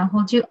don't want to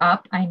hold you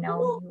up. I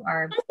know you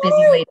are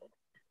busy lady.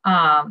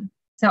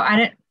 So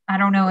I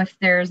don't know if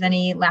there's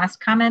any last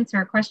comments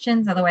or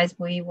questions. Otherwise,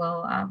 we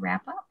will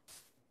wrap up.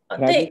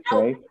 Thank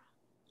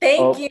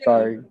you.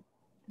 Sorry.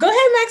 Go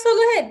ahead, Maxwell.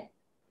 Go ahead.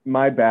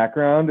 My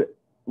background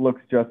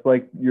looks just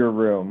like your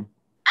room.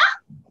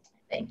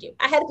 Thank you.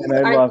 I had to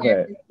and I love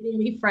it.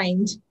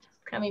 Reframed.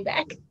 Coming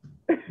back.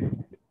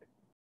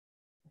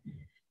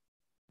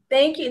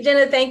 Thank you,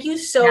 Jenna. Thank you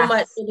so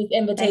much for this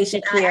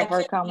invitation. Thank you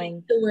for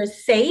coming. We're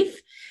safe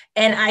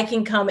and I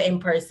can come in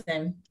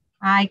person.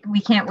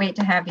 We can't wait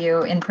to have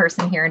you in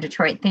person here in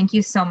Detroit. Thank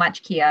you so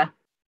much, Kia.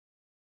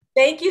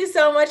 Thank you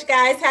so much,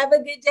 guys. Have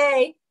a good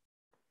day.